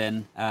questions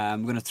in.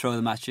 I'm going to throw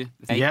them at you.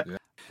 Okay? Yep.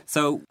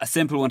 So, a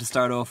simple one to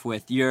start off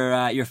with.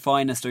 Your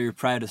finest or your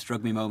proudest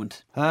rugby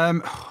moment?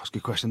 That's a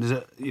good question. Is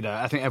it?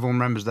 I think everyone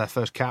remembers their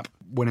first cap,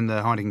 winning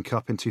the Heineken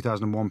Cup in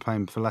 2001,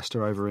 playing for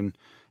Leicester over in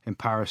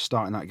Paris.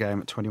 Starting that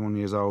game at 21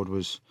 years old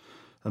was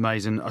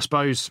amazing. I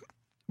suppose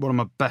one of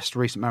my best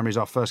recent memories,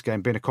 our first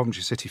game, being a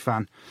Coventry City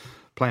fan,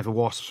 playing for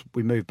Wasps.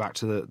 We moved back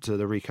to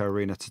the Ricoh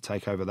Arena to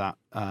take over that,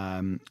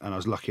 and I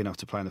was lucky enough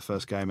to play in the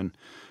first game and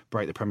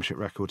break the Premiership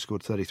record.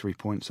 Scored 33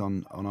 points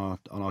on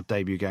our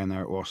debut game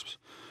there at Wasps,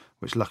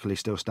 which luckily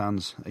still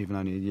stands even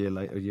only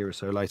a year or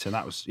so later. And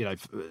that was,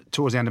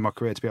 towards the end of my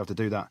career, to be able to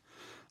do that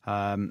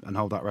and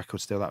hold that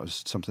record still, that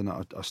was something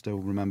that I still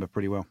remember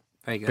pretty well.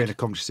 Very good. Being a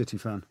Coventry City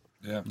fan.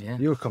 Yeah.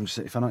 You're a Coventry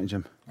City fan, aren't you,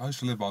 Jim? I used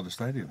to live by the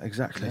stadium.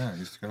 Exactly. Yeah, I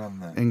used to go down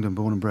there. England,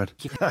 born and bred.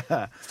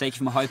 Take you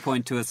from a high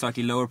point to a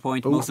slightly lower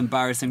point. Most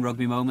embarrassing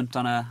rugby moment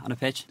on a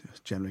pitch?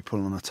 Generally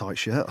pulling on a tight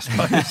shirt, I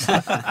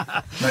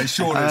suppose. Mate,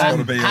 surely it's got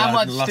to be how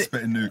much the last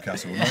bit in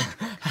Newcastle, no?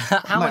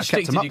 How much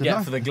stick kept 'em did up, you didn't get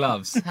I? for the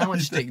gloves? How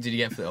much stick did you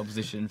get for the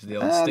opposition for the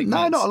old stick?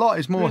 No, mates? not a lot.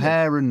 It's more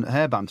Really?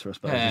 hair banter, I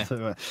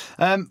suppose.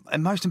 A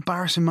most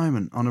embarrassing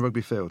moment on a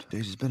rugby field.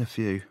 Jeez, there's been a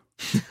few.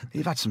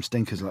 You've had some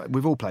stinkers.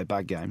 We've all played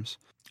bad games.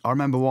 I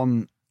remember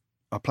one.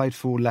 I played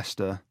for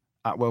Leicester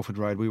at Welford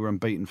Road. We were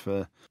unbeaten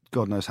for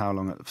God knows how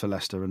long for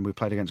Leicester, and we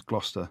played against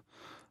Gloucester.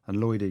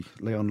 And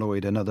Leon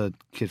Lloyd, another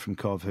kid from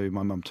Cov who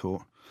my mum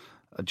taught,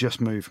 had just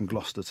moved from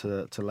Gloucester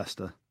to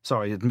Leicester.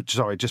 Sorry,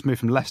 just moved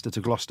from Leicester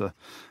to Gloucester.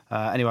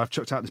 Anyway, I've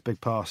chucked out this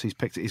big pass. He's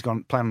picked it. He's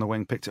gone playing on the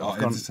wing, picked it off,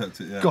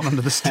 gone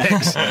under the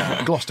sticks.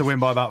 Gloucester win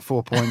by about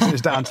 4 points. It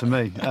was down to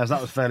me. So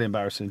that was fairly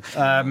embarrassing.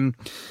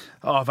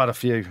 I've had a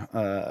few.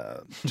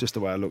 Just the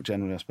way I look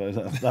generally, I suppose.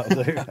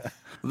 That'll do.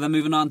 Well, then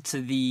moving on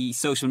to the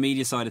social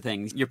media side of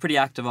things. You're pretty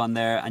active on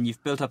there and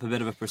you've built up a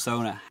bit of a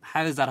persona.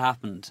 How has that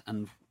happened,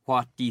 and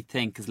what do you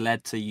think has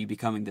led to you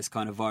becoming this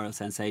kind of viral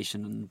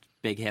sensation and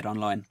big hit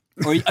online?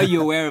 Or are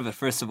you aware of it,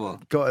 first of all?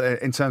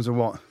 In terms of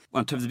what?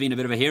 Well, in terms of being a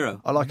bit of a hero.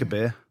 I like a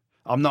beer.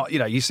 I'm not,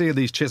 you see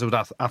these chiseled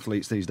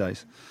athletes these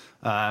days.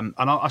 And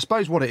I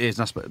suppose what it is,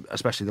 and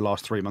especially the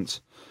last 3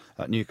 months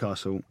at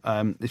Newcastle,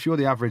 if you're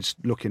the average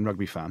looking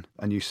rugby fan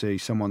and you see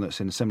someone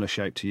that's in a similar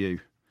shape to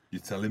you, You're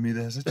telling me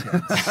there's a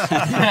chance?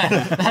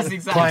 That's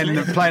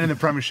exactly playing in the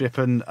Premiership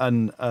and at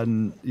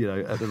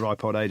the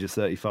ripe old age of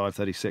 35,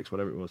 36,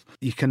 whatever it was,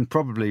 you can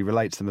probably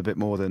relate to them a bit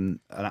more than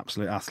an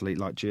absolute athlete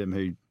like Jim,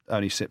 who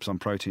only sips on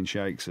protein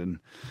shakes and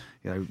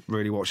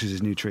really watches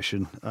his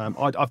nutrition.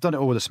 I've done it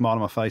all with a smile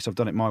on my face. I've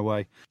done it my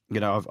way.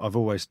 I've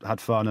always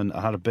had fun and I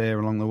had a beer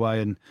along the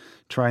way and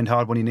trained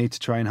hard when you need to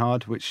train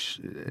hard,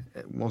 which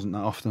it wasn't that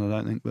often, I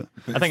don't think. But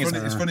I think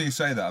it's funny you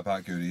say that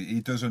about Goode.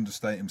 He does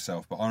understate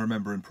himself, but I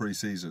remember in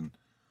pre-season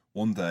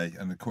one day,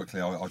 and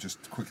quickly I'll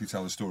just quickly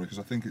tell the story because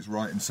I think it's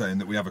right in saying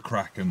that we have a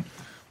crack and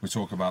we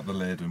talk about the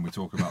lid and we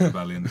talk about the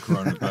belly and the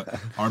corona. But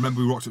I remember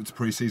we rocked up to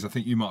pre-season. I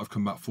think you might have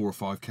come back 4 or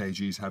 5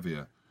 kgs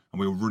heavier, and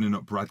we were running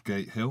up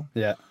Bradgate Hill.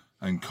 Yeah.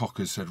 And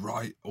Cockers said,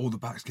 right, all the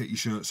backs, get your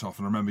shirts off.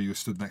 And I remember you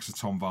stood next to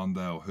Tom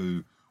Vandale,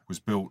 who was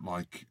built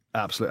like...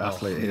 absolute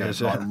athlete. He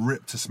is, like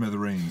ripped to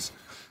smithereens.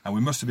 And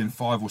we must have been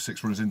 5 or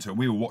 6 runners into it.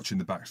 We were watching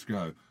the backs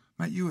go.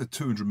 Mate, you were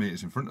 200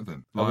 metres in front of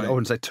him. I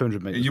wouldn't say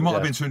 200 metres. You might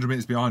have been 200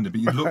 metres behind him,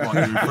 but you looked like you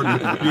were in front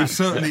of him. You were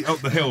certainly up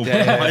the hill.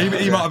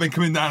 He might have been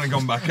coming down and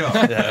gone back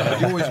up.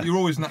 You're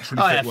always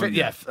naturally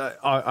fit.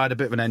 I had a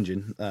bit of an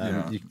engine.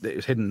 It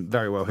was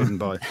very well hidden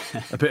by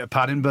a bit of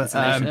padding. But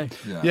I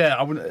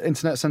wouldn't,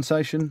 internet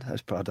sensation,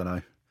 I don't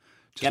know.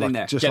 Getting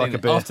there. Just like a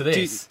beer. After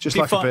this. Just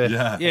like a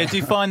beer. Yeah. Do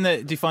you find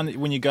that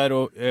when you go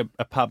to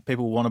a pub,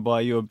 people want to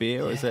buy you a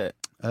beer, or is it?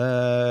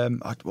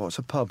 What's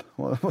a pub?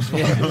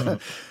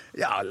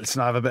 Yeah,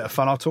 listen, I have a bit of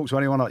fun. I'll talk to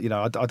anyone.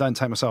 I don't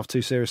take myself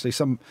too seriously.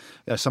 Some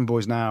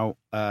boys now,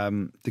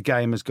 the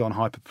game has gone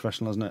hyper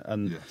professional, hasn't it?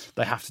 And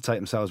they have to take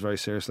themselves very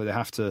seriously. They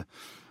have to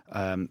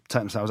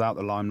take themselves out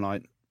the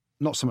limelight.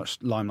 Not so much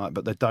limelight,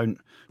 but they don't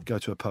go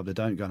to a pub. They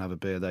don't go and have a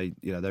beer.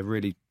 They're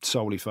really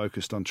solely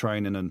focused on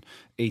training and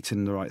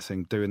eating the right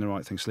thing, doing the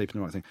right thing,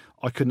 sleeping the right thing.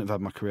 I couldn't have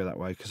had my career that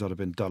way because I'd have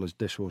been dull as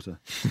dishwater,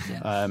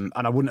 and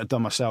I wouldn't have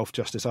done myself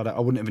justice. I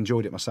wouldn't have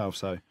enjoyed it myself.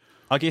 So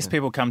I guess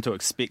people come to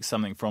expect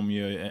something from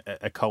you,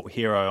 a cult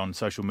hero on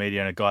social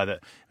media, and a guy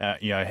that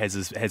has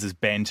his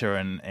banter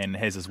and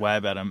has his way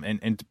about him.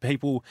 And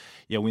people,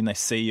 when they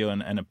see you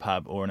in a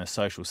pub or in a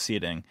social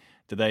setting,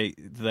 do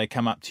they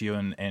come up to you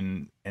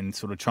and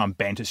sort of try and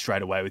banter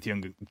straight away with you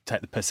and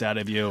take the piss out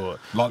of you, or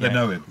like they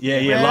know him? Like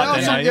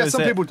they know you. Yeah,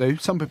 some people do.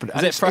 Some people do.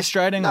 Is it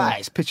frustrating?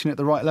 It's pitching at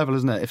the right level,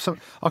 isn't it?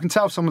 I can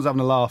tell if someone's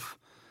having a laugh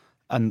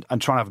and trying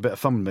to have a bit of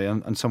fun with me,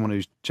 and someone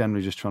who's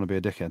generally just trying to be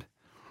a dickhead.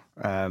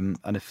 And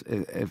if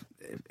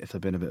they've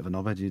been a bit of a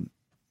knobhead, you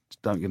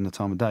just don't give them the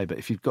time of day. But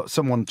if you've got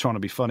someone trying to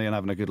be funny and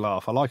having a good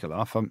laugh, I like a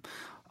laugh.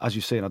 As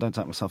you've seen, I don't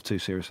take myself too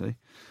seriously.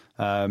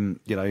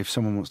 If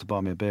someone wants to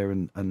buy me a beer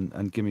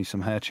and give me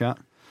some hair chat,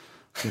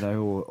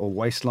 or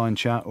waistline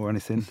chat or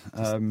anything.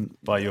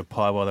 Buy you a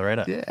pie while they're at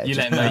it. Yeah, You just-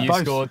 let them know you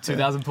both. scored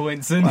 2,000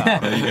 points. And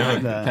There you go.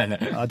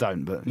 No, I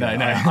don't, but No,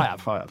 no. I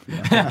have.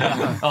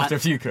 Yeah. after a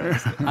few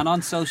cracks. And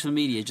on social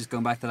media, just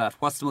going back to that,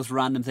 what's the most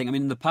random thing? I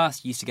mean, in the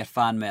past, you used to get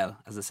fan mail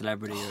as a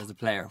celebrity or as a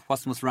player.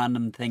 What's the most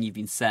random thing you've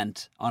been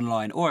sent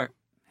online? Or,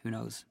 who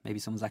knows, maybe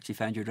someone's actually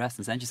found your address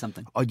and sent you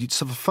something.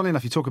 So funny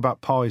enough, you talk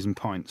about pies and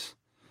pints.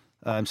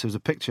 So there's a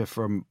picture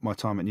from my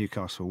time at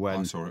Newcastle when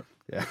I saw it.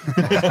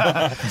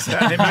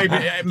 it made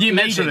me, You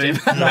made it, Jim.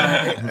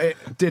 it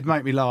did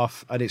make me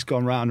laugh, and it's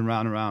gone round and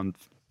round and round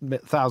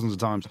thousands of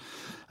times.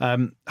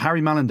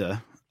 Harry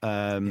Mallender,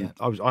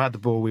 I had the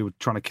ball. We were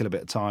trying to kill a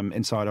bit of time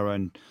inside our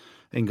own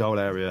in-goal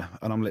area,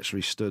 and I'm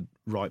literally stood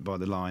right by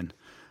the line.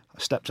 I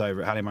stepped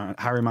over it.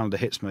 Harry Mallender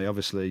hits me.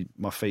 Obviously,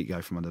 my feet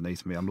go from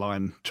underneath me. I'm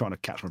lying, trying to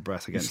catch my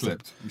breath You against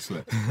slipped. You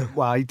slipped.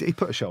 Well, he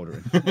put a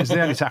shoulder in. It's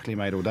the only tackle he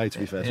made all day, to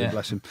be fair to him,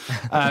 bless him.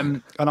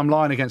 And I'm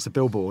lying against the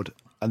billboard.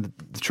 And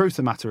the truth of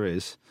the matter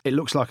is, it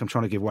looks like I'm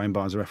trying to give Wayne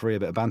Barnes, the referee, a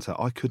bit of banter.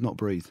 I could not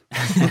breathe.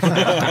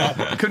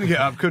 Couldn't get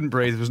up, couldn't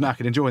breathe, was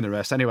knackered, enjoying the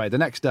rest. Anyway, the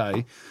next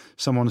day,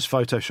 someone's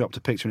photoshopped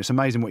a picture, and it's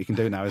amazing what you can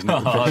do now, isn't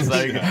it? Oh,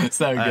 so good.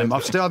 So good. I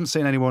still haven't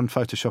seen anyone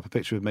photoshop a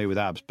picture of me with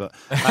abs, but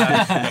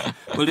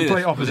We'll do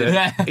complete it. opposite.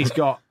 Yeah.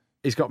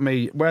 He's got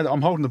me where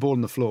I'm holding the ball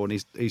on the floor, and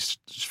he's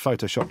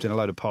photoshopped in a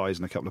load of pies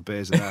and a couple of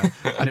beers in there,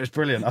 and it was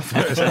brilliant. I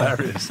thought it was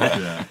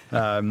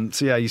hilarious.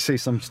 So yeah, you see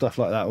some stuff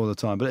like that all the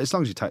time, but as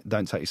long as you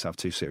don't take yourself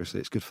too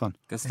seriously, it's good fun.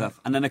 Good stuff.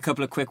 And then a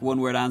couple of quick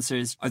one-word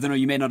answers. I don't know,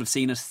 you may not have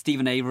seen it.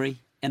 Stephen Avery,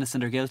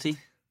 innocent or guilty?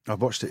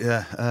 I've watched it.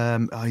 Yeah,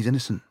 he's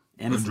innocent.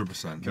 Innocent.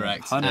 100%.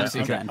 Correct. 100%.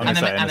 Absolutely. I'm gonna And,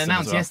 say and innocent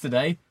announced as well.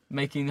 yesterday,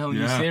 making a whole new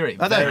Yeah. series.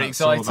 Are they? Very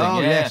exciting. Saw that.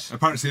 Oh, yeah. yes.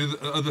 Apparently,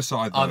 the other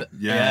side, Oh, though. the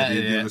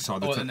The other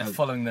side. And they're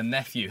following the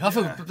nephew. I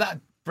feel that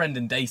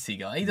Brendan Dacey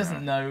guy, he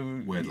doesn't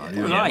know. Weird lad.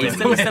 Yeah, Right, weird.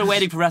 he's still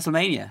waiting for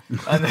WrestleMania.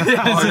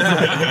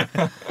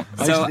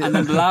 So, and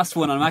then the last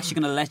one, I'm actually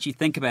going to let you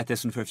think about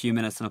this one for a few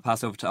minutes and I'll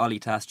pass over to Ollie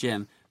to ask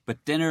Jim.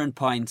 But dinner and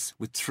pints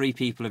with 3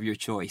 people of your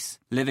choice,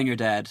 living or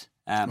dead.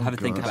 Have a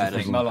think God, about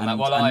that's it. a mull on that. And,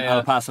 Well, and I,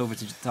 I'll pass over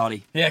to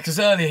Ollie. Yeah, because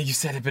earlier you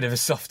said a bit of a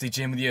softy,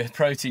 Jim, with your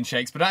protein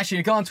shakes. But actually,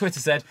 a guy on Twitter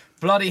said,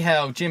 bloody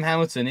hell, Jim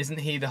Hamilton, isn't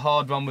he the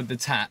hard one with the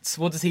tats?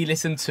 What does he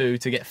listen to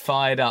get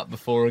fired up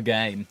before a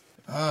game?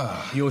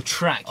 Your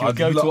track, your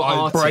go-to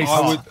artist.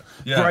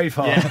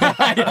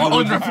 Braveheart.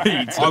 On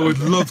repeat. I would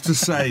love to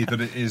say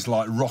that it is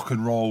like rock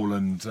and roll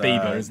and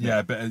Bieber, isn't it?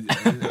 Yeah, but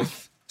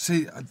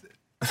see,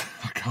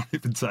 I can't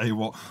even tell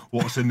you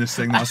what's in this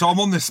thing now. So I'm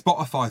on this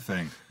Spotify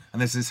thing, and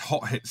there's this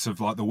hot hits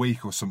of like the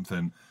week or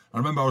something. I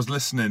remember I was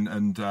listening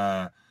and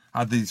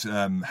had these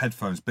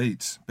headphones,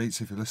 Beats,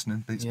 if you're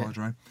listening, Beats by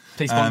Dre.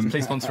 Please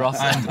sponsor us.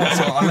 And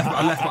so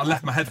I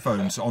left my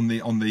headphones on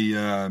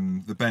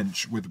the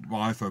bench with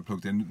my iPhone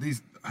plugged in.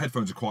 These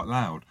headphones are quite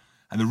loud,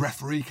 and the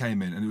referee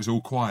came in, and it was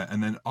all quiet.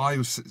 And then I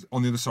was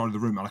on the other side of the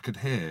room, and I could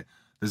hear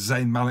the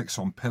Zayn Malik's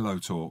on Pillow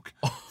Talk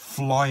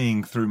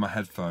flying through my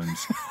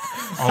headphones.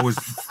 I was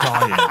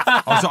dying.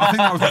 I think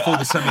that was before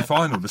the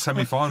semi-final. The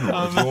semi-final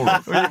of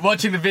Europe. Were you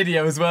watching the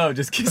video as well,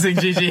 just kissing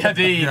Gigi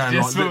Hadid. Yeah,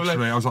 just like,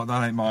 literally. I was like,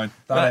 that ain't mine.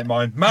 That ain't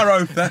mine.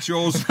 Marrow, that's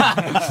yours.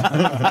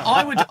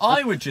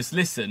 I would just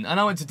listen. And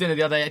I went to dinner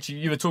the other day. Actually,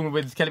 you were talking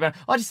with Kelly Brown.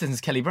 I just listened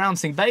to Kelly Brown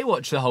sing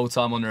Baywatch the whole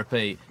time on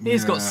repeat.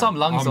 He's got some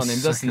lungs I'm on him,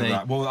 sick doesn't of he?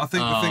 that. Well, I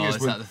think the thing is,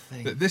 that the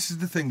thing? this is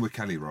the thing with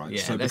Kelly, right?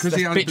 Yeah, so let's because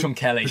he has bitch on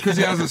Kelly. because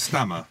he has a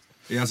stammer.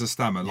 He has a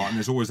stammer, like, and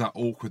there's always that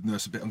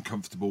awkwardness, a bit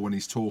uncomfortable when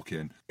he's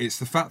talking. It's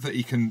the fact that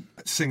he can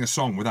sing a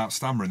song without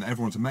stammering that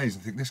everyone's amazed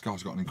and think this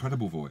guy's got an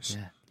incredible voice.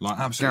 Yeah. Like,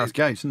 absolutely. Gareth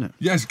Gates, isn't it?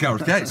 Yes,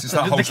 Gareth Gates. It's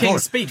that whole The story.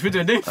 King's Speech. We're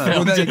doing a new film.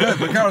 Well, there you go.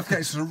 But Gareth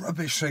Gates is a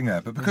rubbish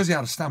singer, but because he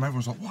had a stammer,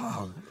 everyone's like,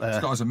 wow,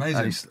 this guy's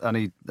amazing. And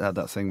he had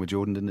that thing with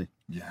Jordan, didn't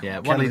he? Yeah,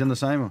 one Kelly of done the, the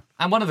same. Or?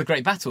 and one of the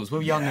great battles,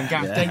 Will Young and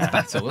Gareth Gates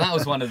battle. That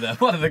was one of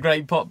the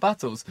great pop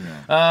battles.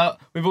 Yeah.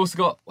 We've also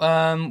got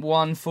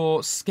one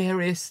for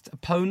scariest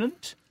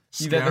opponent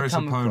you've ever Scariest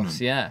come opponent?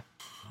 across. Yeah.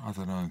 I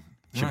don't know.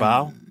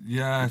 Shabal?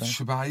 Yeah,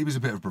 Shabal. He was a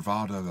bit of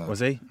bravado, though. Was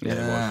he? Yeah. he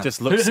was. Just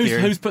looked Who's,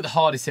 scary. who's put the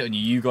hardest hit on you?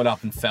 You got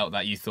up and felt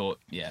that you thought,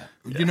 yeah.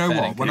 You know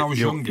fair what? When I was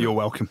younger, You're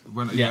welcome.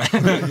 When, Yeah.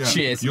 yeah.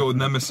 Cheers. Your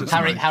nemesis,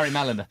 Harry mate.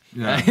 Mallender.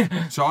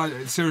 Yeah.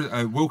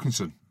 So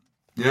Wilkinson.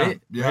 Yeah, Really?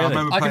 yeah. I Really?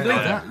 remember I can playing.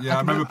 believe that. Yeah, I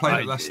remember playing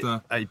at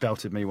Leicester. He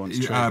belted me once.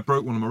 He True.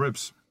 broke one of my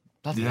ribs.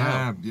 Bloody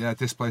Yeah, hell. yeah.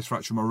 Displaced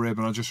fracture of my rib,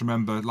 and I just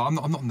remember. Like,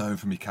 I'm not known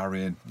for me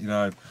carrying. You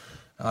know,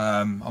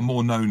 I'm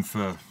more known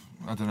for,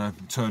 I don't know,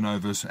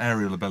 turnovers,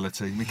 aerial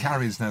ability. My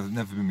carrying's never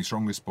been my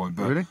strongest point.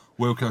 But Really?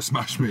 Wilco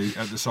smashed me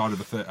at the side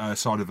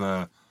of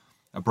a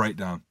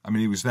breakdown. I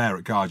mean, he was there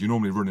at guard. You're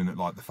normally running at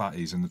like the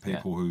fatties and the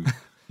people who,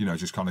 you know,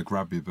 just kind of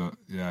grab you. But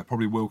yeah,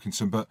 probably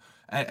Wilkinson. But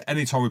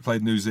any time we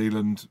played New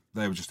Zealand,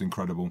 they were just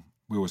incredible.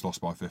 We always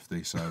lost by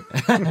 50. So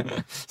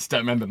Just don't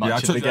remember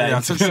much of the game. I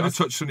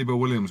touched Sonny Bill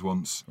Williams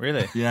once.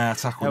 Really? Yeah, I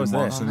tackled was him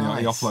once, there. and Oh,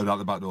 he nice. offloaded out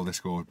the back door. They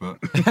scored, but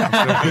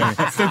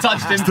Still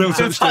touched him. Still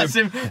touched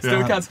him.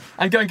 Still Yeah. counts.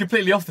 And going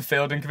completely off the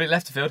field and completely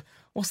left the field.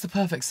 What's the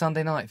perfect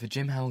Sunday night for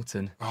Jim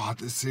Hamilton?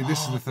 see,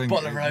 this is the thing.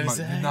 bottle of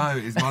rosé.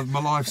 No, my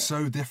life's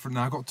so different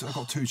now. I've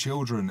got 2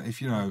 children.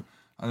 If you know,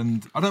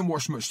 and I don't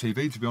watch much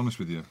TV, to be honest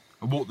with you.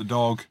 I walk the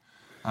dog.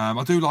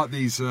 I do like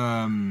these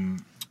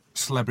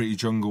celebrity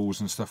jungles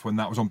and stuff when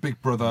that was on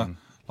Big Brother.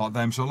 Like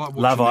them, so I like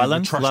watching Love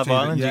Island? the trash Love TV.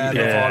 Island? Yeah,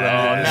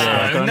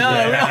 Yeah.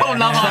 No,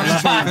 Love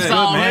Island fans,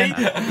 are we?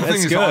 The thing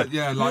is, good.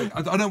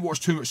 I don't watch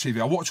too much TV.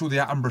 I watch all the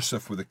Attenborough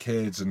stuff with the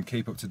kids and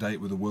keep up to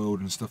date with the world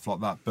and stuff like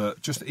that.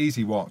 But just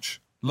easy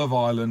watch. Love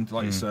Island,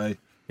 like you say.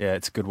 Yeah,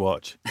 it's a good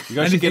watch.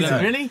 You Anything, get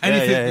in. Really?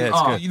 Anything, Yeah,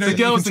 it's good. you know, The you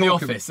girls can in the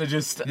talk office are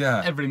just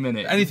Yeah. every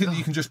minute. Anything that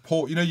you can just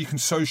pause, you can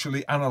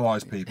socially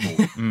analyse people,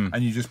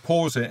 and you just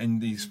pause it,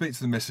 and you speak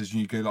to the missus,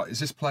 and you go like, "Is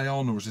this play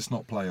on or is this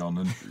not play on?"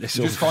 And you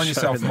just find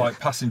yourself like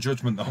passing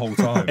judgment the whole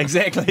time.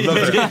 Exactly.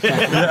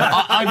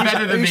 I'm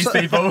better than these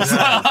people. So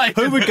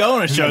Who would go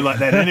on a show like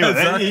that anyway?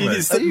 Exactly. You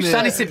just- Are you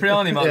Danny saying-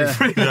 Cipriani might be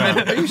free.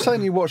 Are you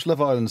saying you watched Love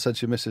Island and said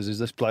to your missus, "Is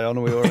this play on?"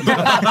 Or we already?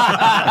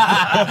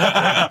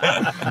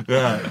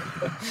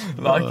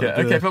 Like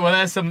it. Okay, but well,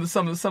 there's some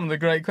of the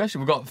great questions.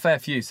 We've got a fair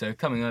few, so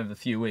coming over the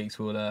few weeks,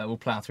 we'll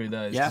plough through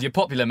those. Yeah. 'Cause you're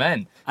popular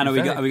men. And are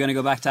we going to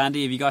go back to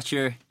Andy? Have you got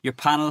your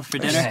panel for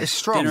dinner? It's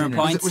strong. Dinner and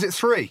points. Was it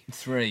 3?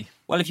 3.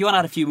 Well, if you want to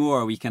add a few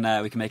more, we can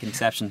make an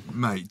exception.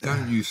 Mate,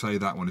 don't you say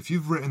that one. If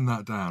you've written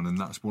that down and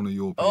that's one of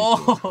your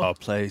people, Oh,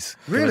 please.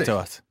 Give Really? it to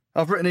us.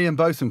 I've written Ian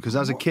Botham because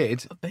as a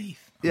kid,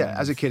 Beef.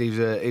 as a kid he was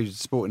a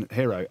sporting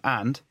hero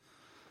and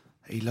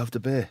he loved a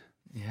beer.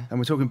 Yeah. And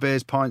we're talking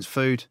beers, pints,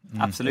 food.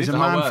 Absolutely. He's a That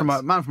man from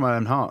works. my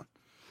own heart.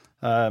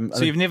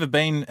 So you've never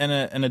been in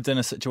a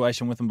dinner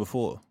situation with him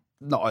before?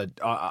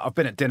 I've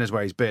been at dinners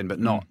where he's been, but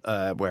not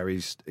where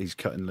he's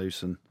cutting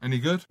loose and. any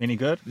good? Any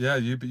good? Yeah,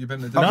 you've been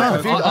to I've dinner. met him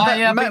a few-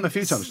 I've met him a I've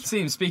few times.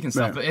 seen him speaking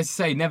stuff, Yeah. but as I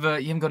say, you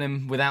haven't got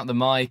him without the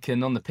mic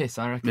and on the piss.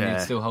 I reckon Yeah,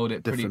 he'd still hold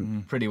it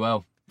pretty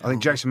well. I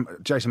think Jason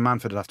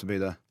Manford would have to be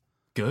there.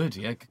 Good,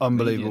 yeah.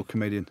 Unbelievable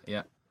comedian.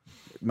 Yeah.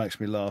 It makes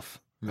me laugh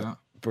Yeah.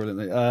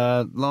 brilliantly.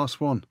 Last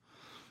one.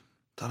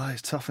 Don't know,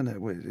 it's tough, isn't it?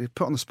 You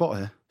put on the spot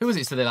here. Who was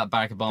it still like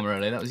Barack Obama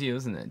earlier? That was you,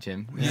 wasn't it,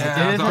 Jim? Yeah,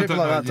 Yeah. I don't People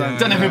know, like that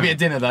Don't know who'll be at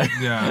dinner though.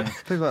 Yeah.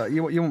 People like,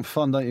 you want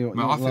fun, don't you? You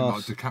Mate, I want think like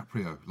laughs.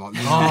 DiCaprio. Like,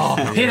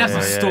 Oh, he'd have some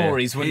yeah.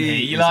 stories, wouldn't he?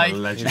 He You is like, a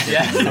legend.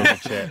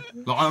 yeah.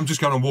 like, I'm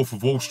just going on Wolf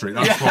of Wall Street.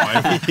 That's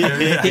why.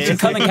 He can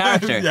come in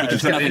character. Yeah, He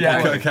can come in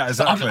yeah, character.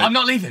 exactly. I'm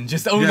not leaving.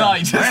 Just all Yeah.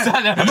 night. Just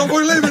stand there. I'm not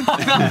going leaving.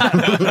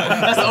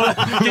 That's all.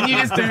 Can you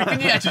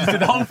actually just do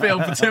the whole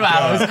film for 2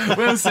 hours?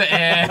 We'll sit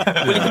here.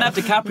 Well, you can have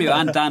DiCaprio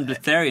and Dan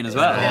Bilzerian as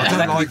well. I That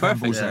don't could be like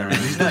perfect. Bilzerian.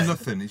 He's done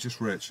nothing. He's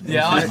just rich. And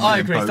Yeah, he's I in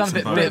agree. He's done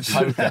a boats bit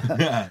and of boats.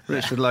 poker.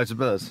 Rich with loads of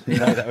birds. You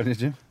know that one,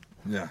 did you?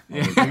 Yeah.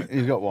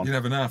 You've got one. You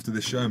never know after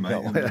this show, mate. Yeah,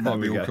 and it might there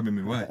be we all go. coming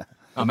my way.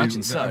 I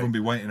imagine so. Everyone be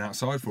waiting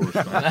outside for us.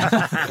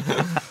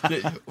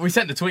 Mate. We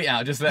sent the tweet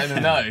out just letting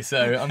them know,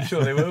 so I'm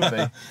sure they will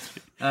be.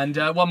 And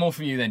one more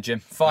from you then, Jim.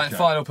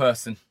 Final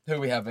person. Who are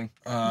we having?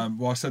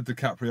 Well, I said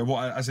DiCaprio.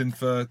 What, as in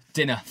for...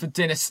 Dinner. For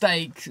dinner,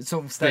 steak,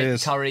 sort of steak,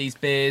 Beers. curries,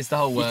 beers, the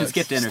whole You works. can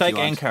skip dinner if Steak you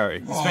want. and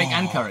curry. Steak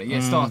and curry, yeah,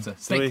 starter.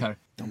 Steak Sweet. curry.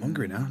 I'm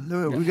hungry now.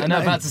 Look, we I get know,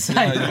 that about in. to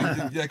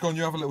say. Yeah, go on,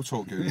 you have a little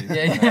talk, Goody.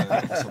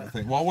 Yeah. Sort of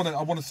thing. Well,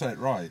 I want to say it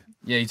right.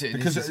 Yeah, you do.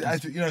 Because,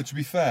 to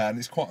be fair, and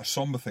it's quite a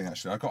sombre thing,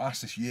 actually, I got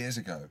asked this years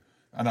ago,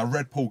 and I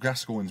read Paul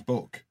Gascoigne's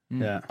book,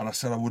 Yeah. and I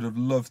said I would have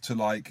loved to,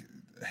 like,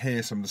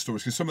 hear some of the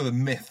stories, because some of the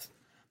myth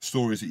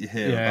stories that you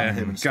hear Yeah, about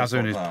him and stuff Gazza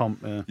and like his that.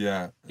 pomp.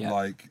 Yeah. Yeah.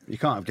 like, You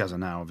can't have Gaza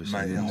now, obviously.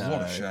 mate, yeah.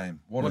 what a shame.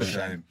 What a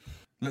shame.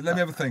 Let me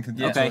have a think.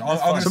 And Okay. I'm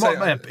going to So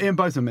say... Ian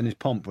Botham in his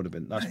pomp would have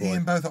been. That's why.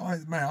 Ian Botham, I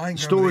ain't going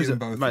Stories Ian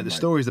that, Botham, mate, the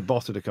stories that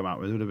Boss would have come out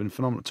with would have been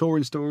phenomenal.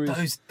 Touring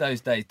stories.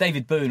 Those days.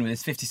 David Boone with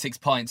his 56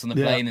 pints on the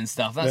Yeah. plane and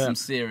stuff. That's Yeah. some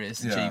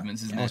serious Yeah.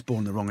 achievements, isn't I was it? born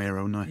in the wrong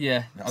era, wasn't I?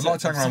 Yeah. I'd like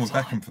to hang around with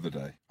Beckham for the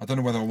day. I don't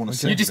know whether I want to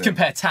sit You just with him.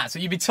 compare tats,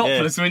 but you'd be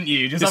topless, wouldn't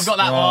you? Just I've got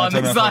that Oh, I one.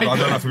 don't know It's if I like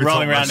don't know if it'd be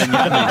Rolling around topless.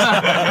 in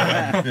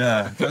yuppies.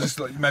 Yeah, I just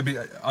like maybe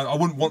I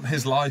wouldn't want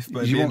his life,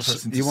 but it'd be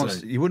interesting to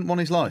see. You wouldn't want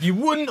his life. you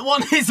wouldn't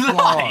want his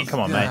life. Come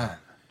on, mate. Yeah.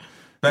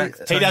 Beck,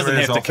 He turn doesn't your have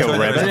ears to off, kill turn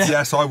your rabbits. ears-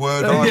 Yes, I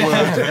would.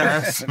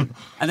 Yes.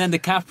 And then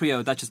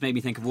DiCaprio, that just made me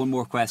think of one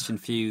more question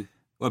for you,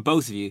 or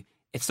both of you.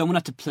 If someone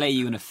had to play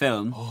you in a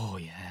film, Oh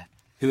yeah.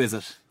 who is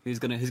it? Who's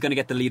gonna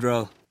get the lead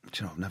role? Do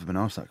you know, I've never been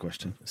asked that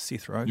question.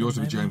 Seth Rogen. Yours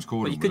would be maybe? James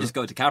Corden. Well, you could just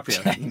go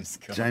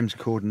DiCaprio. James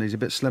Corden, he's a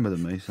bit slimmer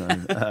than me, so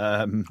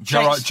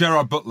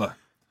Gerard Butler.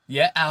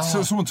 Yeah. Oh.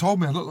 So someone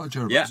told me I look like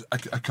Gerard Yeah.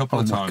 Butler a couple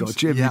Oh of my times. God,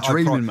 Jim, yeah, you're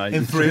dreaming, I mate.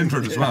 In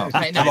 300 as well.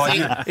 Mate, no,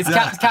 Like, it's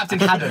Captain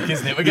Haddock,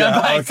 isn't it? We're going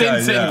back okay,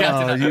 into yeah.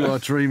 Captain oh, Haddock. you are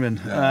dreaming.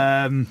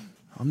 I'm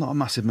not a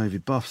massive movie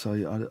buff, so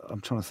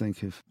I'm trying to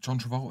think of. John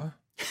Travolta.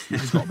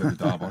 He's got a bit of a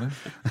dab on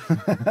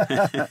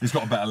him. He's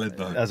got a better lid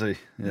though. Has he? Yeah,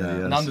 he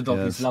An has, underdog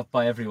he who's has. loved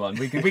by everyone.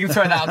 We can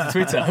throw that out to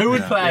Twitter. Who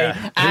would play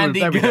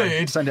Andy There we go.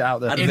 Good Send it out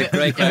there. That'd in be a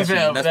great in the question.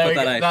 film? Let's There put we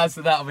go. that out.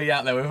 That'll be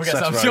out there. We'll get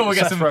Seth some, I'm sure we'll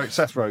get some.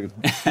 Seth Rogen.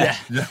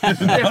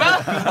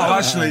 Oh,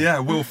 actually, yeah,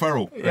 Will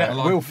Ferrell. Yeah. I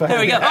like- Will Ferrell.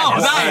 There we go.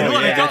 Oh,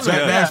 that yeah. got So me.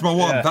 there's my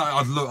one. Yeah. That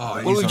I'd look.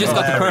 Oh, Well, we've just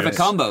got the perfect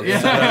combo. Yeah.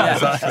 So,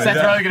 yeah. Seth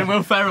Rogen and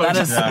Will Ferrell. That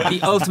is just-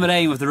 the ultimate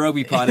aim of the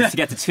Rugby Pod is to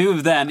get the two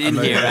of them in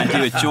here and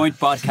do a joint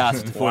podcast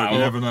with the four of You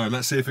you. never know.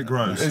 Let's see if it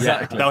grows.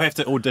 Exactly. They'll have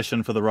to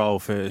audition for the role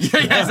first.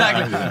 Yeah,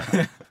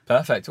 exactly.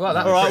 Perfect. Well,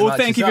 that All right. pretty Well, much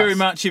thank is you very us.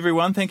 much,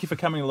 everyone. Thank you for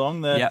coming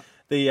along. Yeah.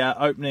 the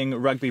opening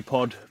Rugby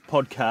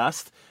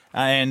podcast.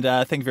 And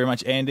thank you very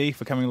much, Andy,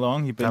 for coming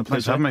along. You've been a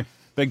Thanks for having me.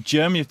 Big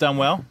Jim, you've done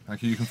well.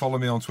 Thank you. You can follow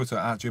me on Twitter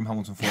at Jim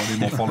Hamilton. For I need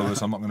more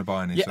followers. I'm not going to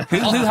buy any. Yeah. So.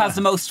 Who has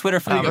the most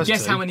Twitter followers?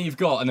 Guess how many you've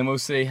got, and then we'll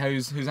see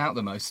who's out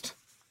the most.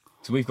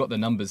 So we've got the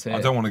numbers here.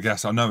 I don't want to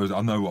guess. I know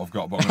what I've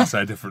got, but I'm going to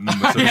say a different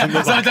number. So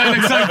Yeah, so I don't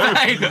look so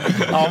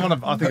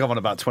vain. I think I'm on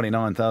about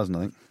 29,000, I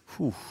think.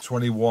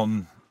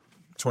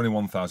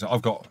 21,000.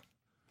 I've got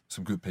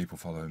some good people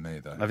following me,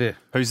 though. Have you?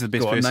 Who's the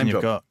best Go on, person name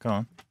you've drop. got? Go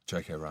on.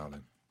 J.K.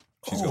 Rowling.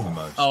 She's got the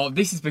most. Oh,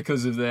 this is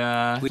because of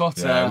the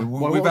Potter. Yeah,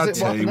 What we've was had it? What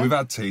happened tea. then? We've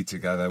had tea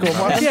together. Go on,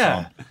 what happened?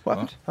 Yeah. What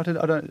happened? I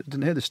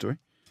didn't hear this story.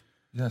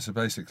 Yeah, so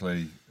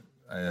basically,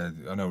 I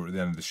know we're at the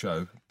end of the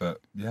show,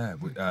 but yeah.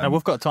 No,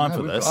 we've got time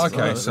for we've this. got-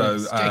 Okay, Oh, so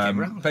it's J.K.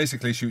 Rowling.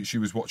 basically she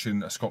was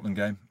watching a Scotland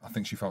game. I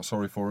think she felt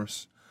sorry for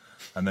us.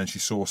 And then she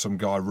saw some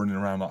guy running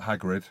around like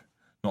Hagrid,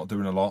 not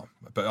doing a lot.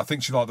 But I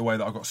think she liked the way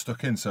that I got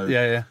stuck in. So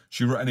Yeah.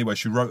 She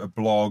wrote a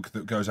blog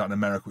that goes out in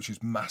America, which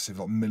is massive.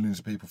 Like millions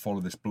of people follow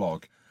this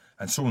blog.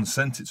 And someone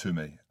sent it to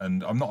me.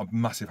 And I'm not a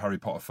massive Harry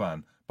Potter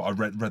fan, but I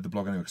read the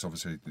blog anyway because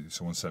obviously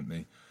someone sent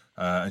me.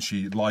 And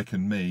she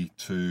likened me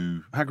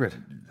to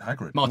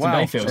Hagrid. Martin Wow.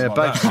 Mayfield. Yeah,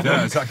 like that.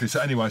 Yeah, exactly.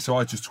 So anyway, so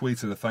I just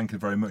tweeted her, thank you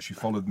very much. She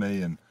followed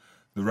me, and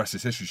the rest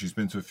is history. She's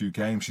been to a few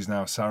games. She's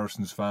now a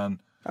Saracens fan.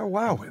 Oh,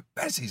 wow. We're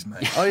Bezies,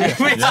 mate. Oh, yeah.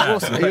 Yeah.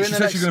 Awesome. Are you in She the said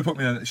next- she's going to put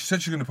me in. She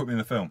said she's going to put me in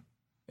the film.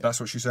 That's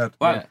what she said.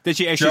 Wow. Yeah. Did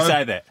she actually Joe?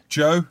 say that?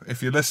 Joe,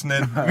 if you're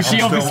listening, I'm She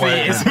still obviously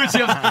waiting. is.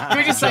 Can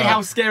we just say how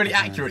scarily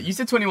accurate? You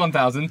said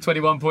 21,000,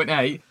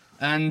 21.8.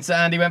 And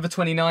Andy went for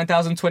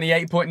 29,000,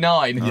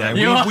 28.9. Yeah,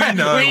 You are- we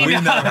know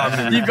how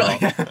many You've we've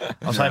got.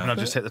 I was hoping I'd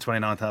just hit the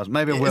 29,000.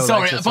 Maybe I will.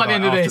 Sorry, later by the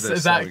end of tonight this, after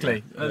exactly.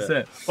 there we go. That's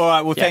it. All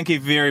right, well, thank you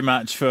very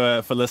much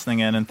for listening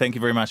in, and thank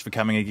you very much for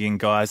coming again,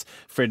 guys.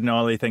 Fred and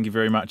Ollie, thank you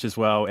very much as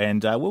well,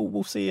 and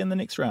we'll see you in the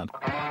next round.